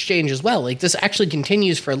next exchange as well. Like, this actually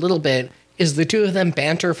continues for a little bit, is the two of them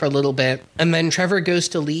banter for a little bit. And then Trevor goes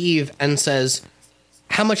to leave and says,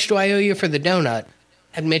 "How much do I owe you for the donut?"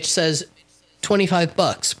 And Mitch says,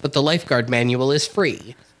 $25, but the lifeguard manual is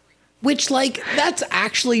free. Which, like, that's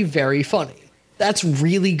actually very funny. That's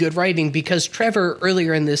really good writing because Trevor,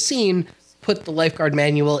 earlier in this scene, put the lifeguard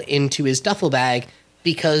manual into his duffel bag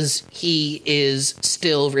because he is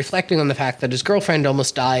still reflecting on the fact that his girlfriend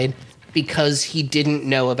almost died because he didn't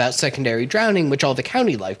know about secondary drowning, which all the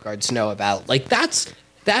county lifeguards know about. Like, that's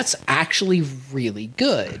actually really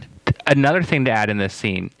good. Another thing to add in this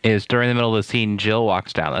scene is during the middle of the scene, Jill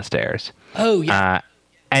walks down the stairs. Oh, yeah.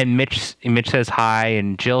 And Mitch says hi,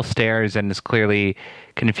 and Jill stares and is clearly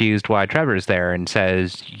confused why Trevor's there and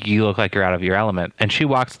says, "You look like you're out of your element." And she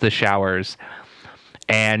walks to the showers,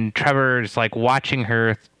 and Trevor's like watching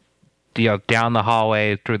her, you know, down the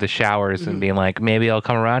hallway through the showers and being like, maybe I'll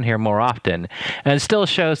come around here more often. And it still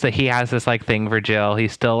shows that he has this like thing for Jill.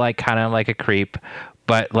 He's still like kind of like a creep,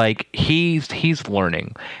 but like he's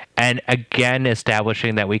learning, and again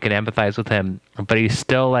establishing that we can empathize with him, but he's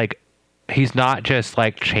still like, he's not just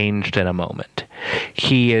like changed in a moment.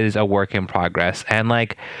 He is a work in progress, and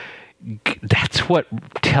like that's what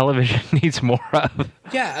television needs more of.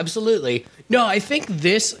 Yeah, absolutely. No, I think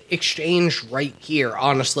this exchange right here,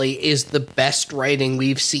 honestly, is the best writing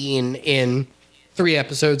we've seen in 3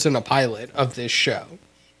 episodes and a pilot of this show.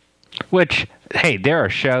 Which, hey, there are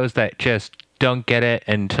shows that just don't get it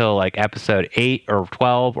until like episode 8 or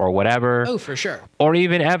 12 or whatever. Oh, for sure. Or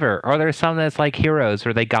even ever. Or there's some that's like Heroes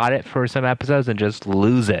where they got it for some episodes and just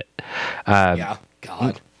lose it. Yeah,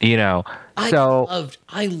 God. You know,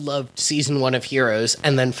 I loved season 1 of Heroes,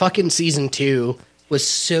 and then fucking season 2 was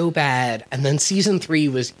so bad, and then season 3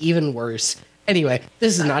 was even worse. Anyway,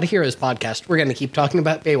 this is not a Heroes podcast. We're going to keep talking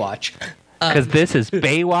about Baywatch. Because this is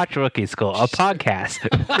Baywatch Rookie School, a podcast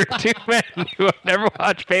for two men who have never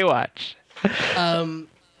watched Baywatch.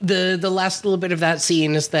 The last little bit of that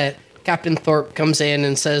scene is that Captain Thorpe comes in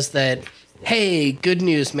and says that, hey, good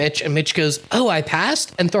news, Mitch. And Mitch goes, oh, I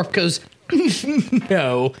passed? And Thorpe goes,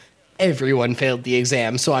 no, everyone failed the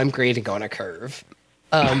exam, so I'm grading on a curve.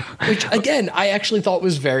 Which, again, I actually thought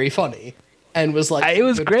was very funny. And was like... It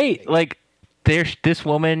was great. Like, there's this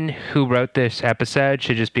woman who wrote this episode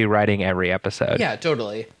should just be writing every episode. Yeah,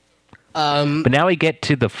 totally. But now we get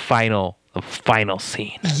to the final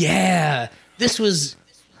scene. Yeah. This was...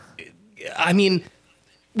 I mean...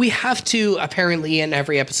 We have to, apparently, in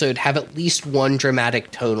every episode, have at least one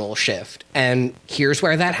dramatic tonal shift. And here's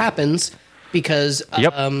where that happens, because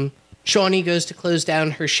Shawnee goes to close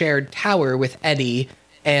down her shared tower with Eddie,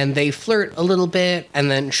 and they flirt a little bit, and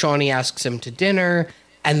then Shawnee asks him to dinner,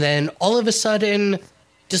 and then all of a sudden...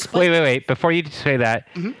 Wait. Before you say that,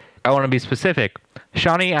 I want to be specific.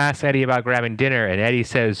 Shawnee asks Eddie about grabbing dinner, and Eddie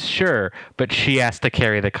says, sure, but she has to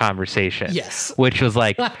carry the conversation. Yes. Which was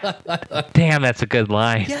like, damn, that's a good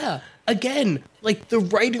line. Yeah. Again, like, the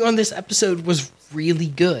writing on this episode was really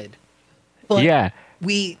good. But yeah.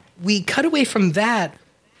 We cut away from that,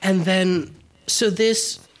 and then, so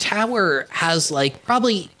this tower has, like,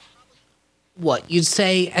 probably, what, you'd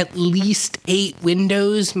say at least 8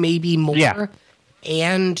 windows, maybe more, yeah.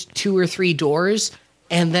 and 2 or 3 doors.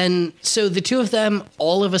 And then, so the two of them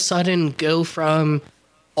all of a sudden go from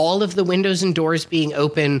all of the windows and doors being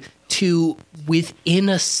open to within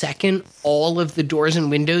a second, all of the doors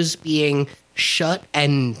and windows being shut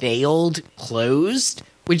and nailed closed,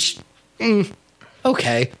 which,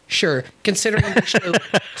 okay, sure. Considering the show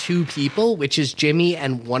 2 people, which is Jimmy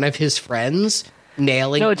and one of his friends,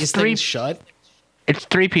 nailing these things shut. It's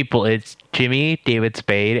 3 people. It's Jimmy, David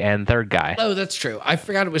Spade, and third guy. Oh, that's true. I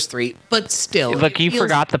forgot it was 3, but still. Look, you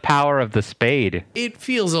forgot the power of the spade. It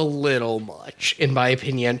feels a little much, in my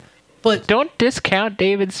opinion. But don't discount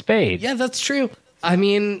David Spade. Yeah, that's true. I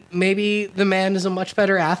mean, maybe the man is a much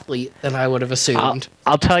better athlete than I would have assumed.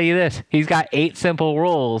 I'll tell you this. He's got 8 simple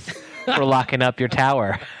rules for locking up your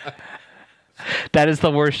tower. That is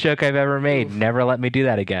the worst joke I've ever made. Oof. Never let me do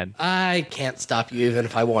that again. I can't stop you even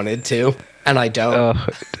if I wanted to. And I don't. Oh,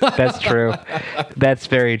 that's true. That's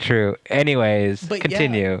very true. Anyways, but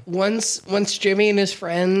continue. Yeah, once Jimmy and his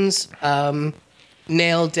friends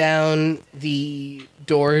nail down the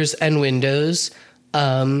doors and windows,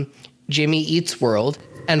 Jimmy eats world.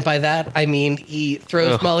 And by that, I mean he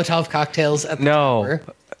throws Molotov cocktails at the tower.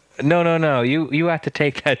 No. You have to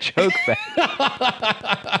take that joke back.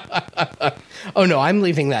 Oh, no, I'm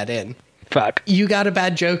leaving that in. Fuck. You got a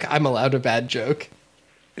bad joke, I'm allowed a bad joke.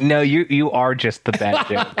 No, you are just the bad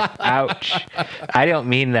joke. Ouch. I don't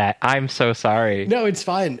mean that. I'm so sorry. No, it's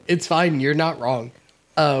fine. It's fine. You're not wrong.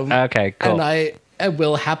 Okay, cool. And I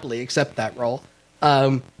will happily accept that role.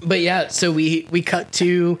 But yeah, so we cut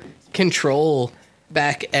to Control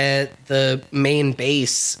back at the main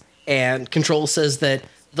base, and Control says that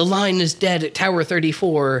the line is dead at Tower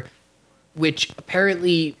 34, which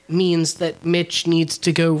apparently means that Mitch needs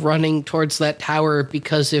to go running towards that tower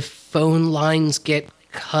because if phone lines get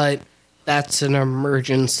cut, that's an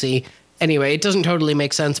emergency. Anyway, it doesn't totally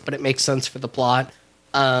make sense, but it makes sense for the plot.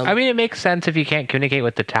 I mean, it makes sense if you can't communicate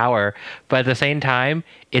with the tower, but at the same time,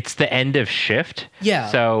 it's the end of shift. Yeah.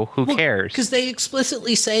 So who cares? Because they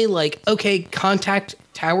explicitly say, like, okay, contact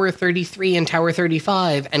Tower 33 and Tower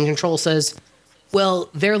 35, and Control says, well,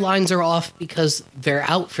 their lines are off because they're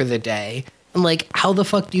out for the day. And, like, how the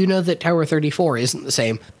fuck do you know that Tower 34 isn't the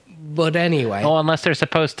same? But anyway. Well, unless they're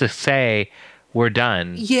supposed to say, we're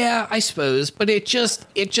done. Yeah, I suppose, but it just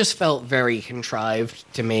felt very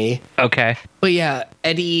contrived to me. Okay. But yeah,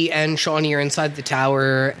 Eddie and Shawnee are inside the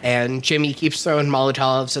tower, and Jimmy keeps throwing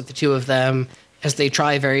Molotovs at the two of them as they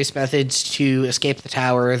try various methods to escape the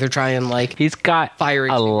tower. They're trying, like... He's got fire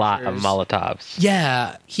a lot of Molotovs.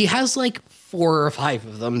 Yeah, he has, like, 4 or 5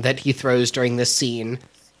 of them that he throws during this scene.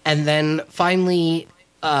 And then, finally,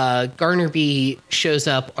 Garnerby shows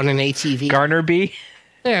up on an ATV. Garnerby?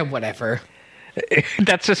 Yeah, whatever.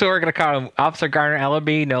 That's just what we're going to call him. Officer Garner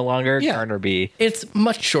Ellaby, no longer Garnerby. It's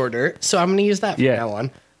much shorter, so I'm going to use that from now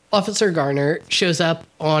on. Officer Garner shows up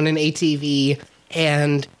on an ATV,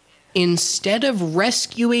 and instead of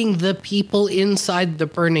rescuing the people inside the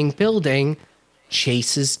burning building,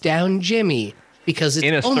 chases down Jimmy. Because it's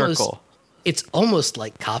in a circle. It's almost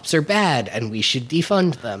like cops are bad, and we should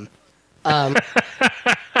defund them.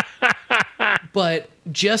 But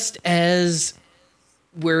just as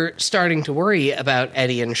we're starting to worry about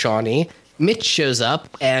Eddie and Shawnee, Mitch shows up,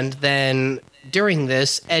 and then during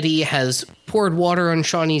this, Eddie has poured water on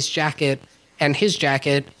Shawnee's jacket and his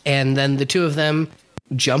jacket, and then the two of them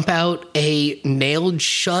jump out a nailed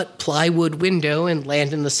shut plywood window and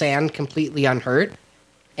land in the sand completely unhurt.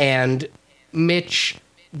 And Mitch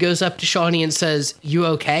goes up to Shawnee and says, "You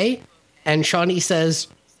okay?" And Shawnee says,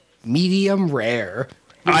 "Medium rare."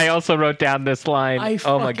 I also wrote down this line.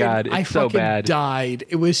 Oh my God, it's so bad. Died.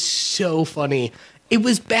 It was so funny. It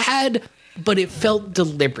was bad, but it felt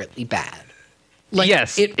deliberately bad. Like,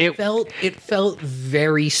 yes, it felt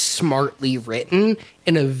very smartly written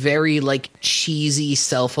in a very like cheesy,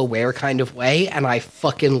 self-aware kind of way, and I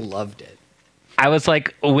fucking loved it. I was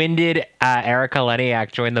like, when did Erica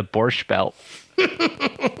Leniak join the Borscht Belt?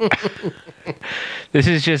 This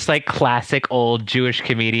is just like classic old Jewish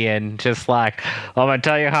comedian, just like, I'm gonna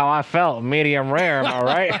tell you how I felt, medium rare, am I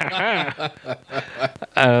right?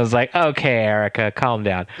 I was like, okay, Erica, calm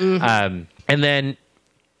down. And then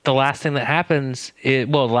the last thing that happens the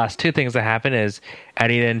last two things that happen is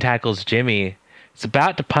Eddie then tackles Jimmy. He's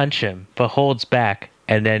about to punch him, but holds back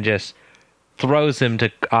and then just throws him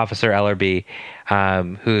to Officer Ellerby,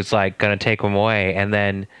 who's like gonna take him away. And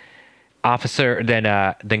then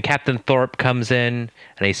then Captain Thorpe comes in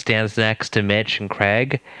and he stands next to Mitch and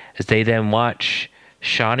Craig as they then watch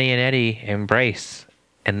Shawnee and Eddie embrace,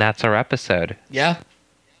 and that's our episode. Yeah,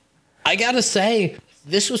 I gotta say,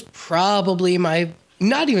 this was probably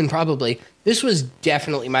this was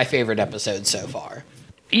definitely my favorite episode so far.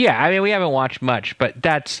 Yeah, I mean, we haven't watched much, but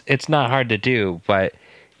it's not hard to do. But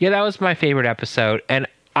yeah, that was my favorite episode, and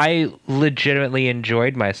I legitimately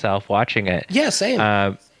enjoyed myself watching it. Yeah,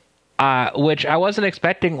 same. Which I wasn't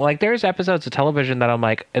expecting. Like, there's episodes of television that I'm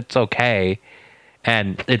like, it's okay,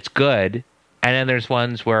 and it's good. And then there's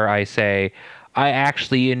ones where I say, I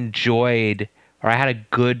actually enjoyed, or I had a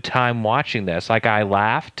good time watching this. Like, I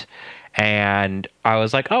laughed, and I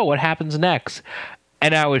was like, oh, what happens next?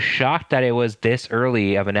 And I was shocked that it was this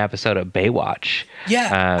early of an episode of Baywatch. Yeah,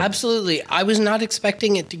 absolutely. I was not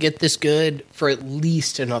expecting it to get this good for at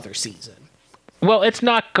least another season. Well, it's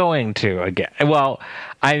not going to again. Well,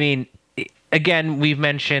 I mean, again, we've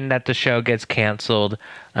mentioned that the show gets canceled.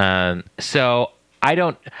 So I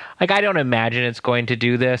don't imagine it's going to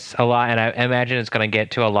do this a lot. And I imagine it's going to get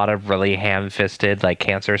to a lot of really ham-fisted, like,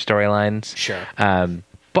 cancer storylines. Sure.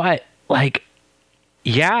 But, like,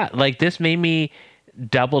 yeah, like, this made me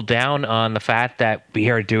double down on the fact that we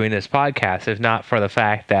are doing this podcast, if not for the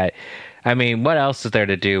fact that, I mean, what else is there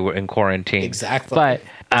to do in quarantine? Exactly. But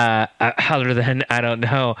other than, I don't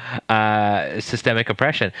know, systemic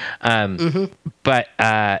oppression. But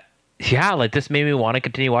yeah, like, this made me want to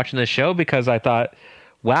continue watching the show because I thought,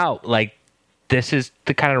 wow, like, this is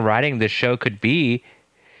the kind of writing this show could be.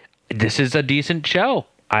 This is a decent show.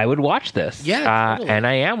 I would watch this. Yeah, totally. And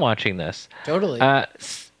I am watching this. Totally.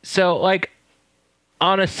 So, like,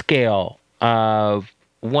 on a scale of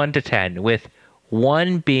 1 to 10, with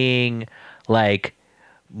 1 being like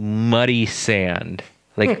muddy sand,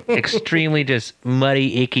 like extremely just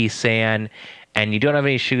muddy, icky sand, and you don't have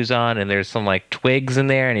any shoes on, and there's some like twigs in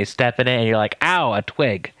there, and you step in it, and you're like, ow, a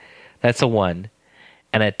twig. That's a 1.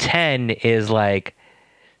 And a 10 is like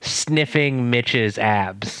sniffing Mitch's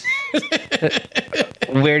abs.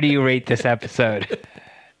 Where do you rate this episode?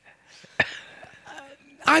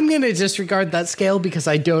 I'm going to disregard that scale because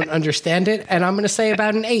I don't understand it, and I'm going to say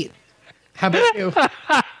about an 8. How about you?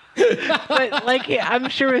 But, like, I'm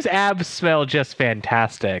sure his abs smell just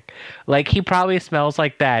fantastic. Like, he probably smells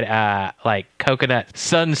like that, like, coconut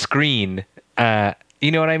sunscreen.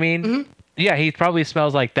 You know what I mean? Mm-hmm. Yeah, he probably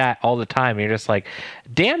smells like that all the time. You're just like,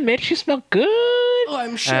 damn, Mitch, you smell good. Oh,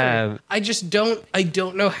 I'm sure. I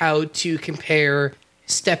don't know how to compare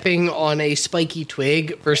stepping on a spiky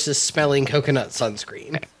twig versus smelling coconut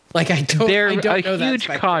sunscreen. Like, I don't know a huge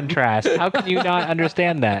contrast. How can you not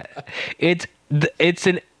understand that?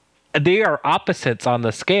 They are opposites on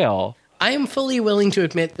the scale. I am fully willing to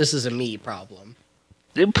admit this is a me problem.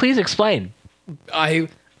 Please explain. I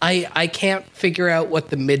can't figure out what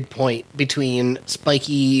the midpoint between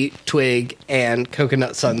spiky twig and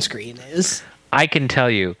coconut sunscreen is. I can tell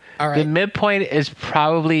you. All right. The midpoint is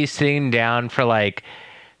probably sitting down for like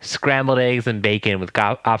scrambled eggs and bacon with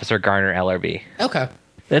Officer Garner Ellerby. Okay.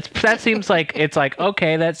 That seems like, it's like,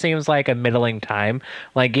 okay, that seems like a middling time.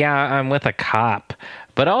 Like, yeah, I'm with a cop,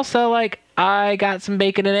 but also like I got some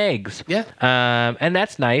bacon and eggs. Yeah. And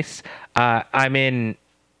that's nice. I'm in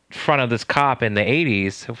front of this cop in the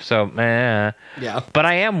 80s, so yeah. But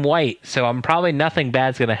I am white, so I'm probably nothing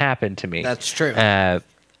bad's gonna happen to me. That's true.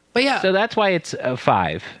 But yeah, so that's why it's a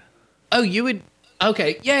 5. Oh, you would?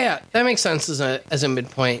 Okay, yeah, that makes sense as a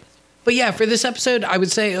midpoint. But yeah, for this episode, I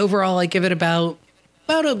would say overall I give it about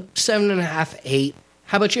a 7.5, 8.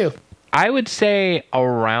 How about you? I would say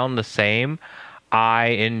around the same. I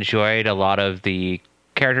enjoyed a lot of the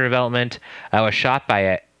character development. I was shocked by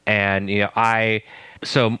it, and I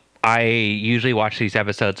usually watch these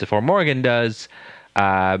episodes before Morgan does,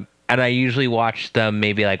 and I usually watch them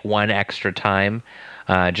maybe like one extra time,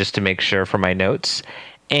 just to make sure for my notes.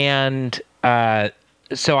 And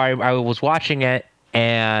so I was watching it,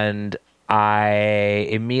 and I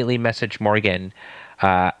immediately messaged Morgan.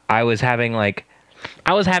 I was having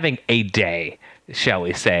a day, shall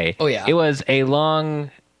we say. Oh, yeah. It was a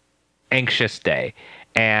long, anxious day.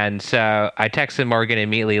 And so I texted Morgan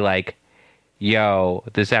immediately like, yo,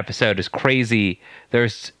 this episode is crazy.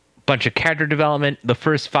 There's a bunch of character development. The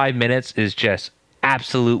first 5 minutes is just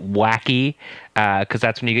absolute wacky, because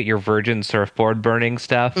that's when you get your virgin surfboard burning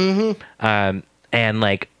stuff. And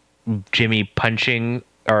like Jimmy punching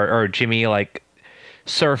or Jimmy like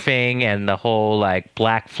surfing and the whole like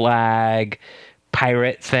Black Flag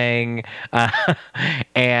pirate thing.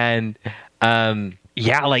 And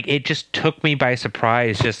yeah, like it just took me by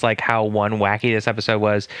surprise, just like how wacky this episode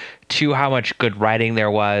was, to how much good writing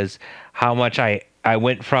there was, how much I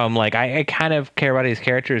went from like I kind of care about these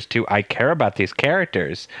characters to I care about these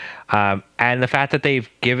characters, and the fact that they've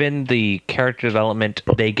given the character development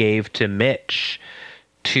they gave to Mitch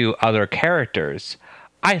to other characters,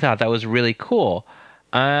 I thought that was really cool.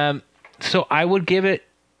 So I would give it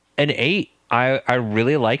an 8. I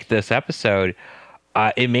really liked this episode.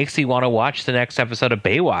 It makes me want to watch the next episode of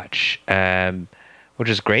Baywatch, which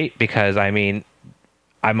is great because, I mean,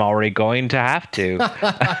 I'm already going to have to.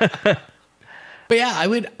 But yeah,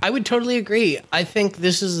 I would totally agree. I think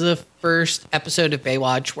this is the first episode of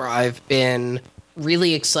Baywatch where I've been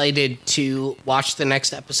really excited to watch the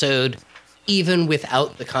next episode, even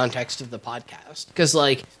without the context of the podcast. Because,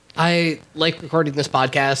 like, I like recording this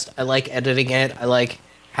podcast. I like editing it. I like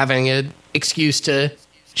having an excuse to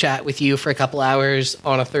chat with you for a couple hours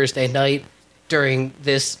on a Thursday night during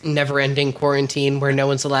this never-ending quarantine where no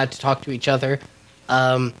one's allowed to talk to each other.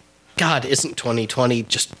 God, isn't 2020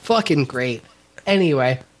 just fucking great?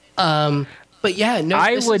 Anyway, but yeah, no.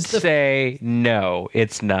 I would say no,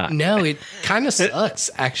 it's not. No, it kind of sucks,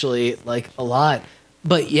 actually, like a lot.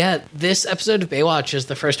 But yeah, this episode of Baywatch is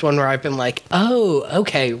the first one where I've been like, oh,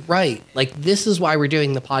 okay, right. Like, this is why we're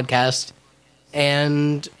doing the podcast.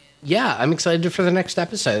 And yeah, I'm excited for the next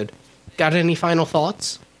episode. Got any final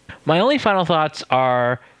thoughts? My only final thoughts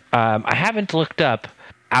are, I haven't looked up.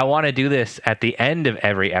 I want to do this at the end of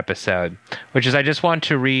every episode, which is I just want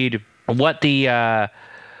to read what the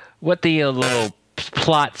little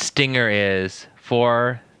plot stinger is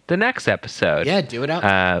for the next episode. Yeah, do it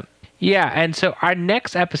out. Yeah, and so our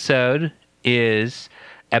next episode is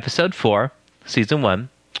episode 4, season 1,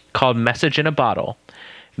 called Message in a Bottle.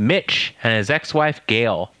 Mitch and his ex-wife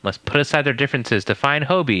Gail must put aside their differences to find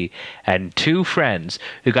Hobie and 2 friends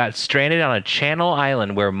who got stranded on a Channel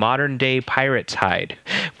Island where modern-day pirates hide.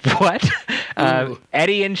 What?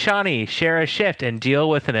 Eddie and Shawnee share a shift and deal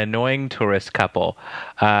with an annoying tourist couple.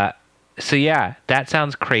 So yeah, that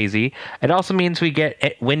sounds crazy. It also means we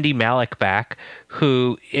get Wendy Malick back,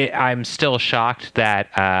 who I'm still shocked that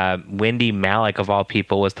Wendy Malick, of all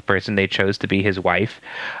people, was the person they chose to be his wife.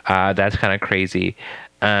 That's kind of crazy.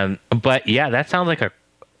 But yeah, that sounds like a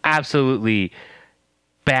absolutely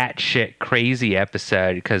batshit crazy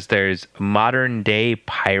episode because there's modern day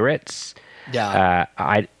pirates. Yeah.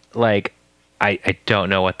 I don't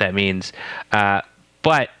know what that means.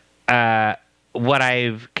 But what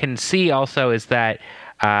I can see also is that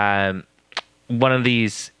one of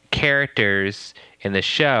these characters in the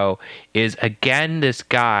show is again this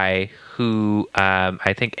guy who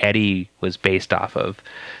I think Eddie was based off of.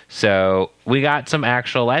 So we got some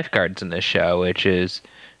actual lifeguards in this show, which is,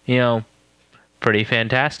 pretty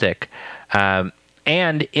fantastic.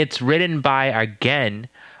 And it's written by, again,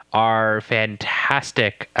 our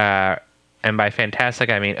fantastic, and by fantastic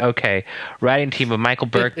I mean, writing team of Michael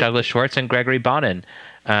Burke, Douglas Schwartz, and Gregory Bonin.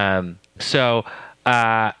 So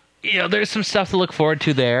there's some stuff to look forward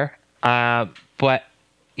to there. But,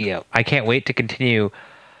 I can't wait to continue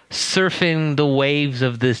surfing the waves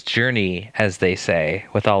of this journey, as they say,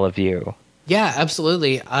 with all of you. Yeah,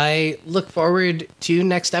 absolutely. I look forward to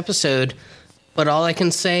next episode, but all I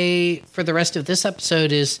can say for the rest of this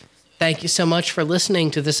episode is thank you so much for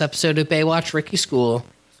listening to this episode of Baywatch Rookie School.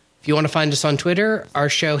 If you want to find us on Twitter, our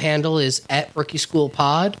show handle is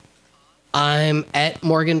 @RookieSchoolPod. I'm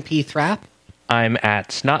 @Morgan P. Thrapp. I'm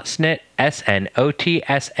 @SnotSnit,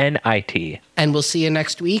 SNOTSNIT. And we'll see you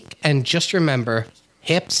next week, and just remember,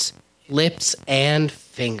 hips, lips, and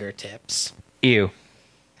fingertips. Ew.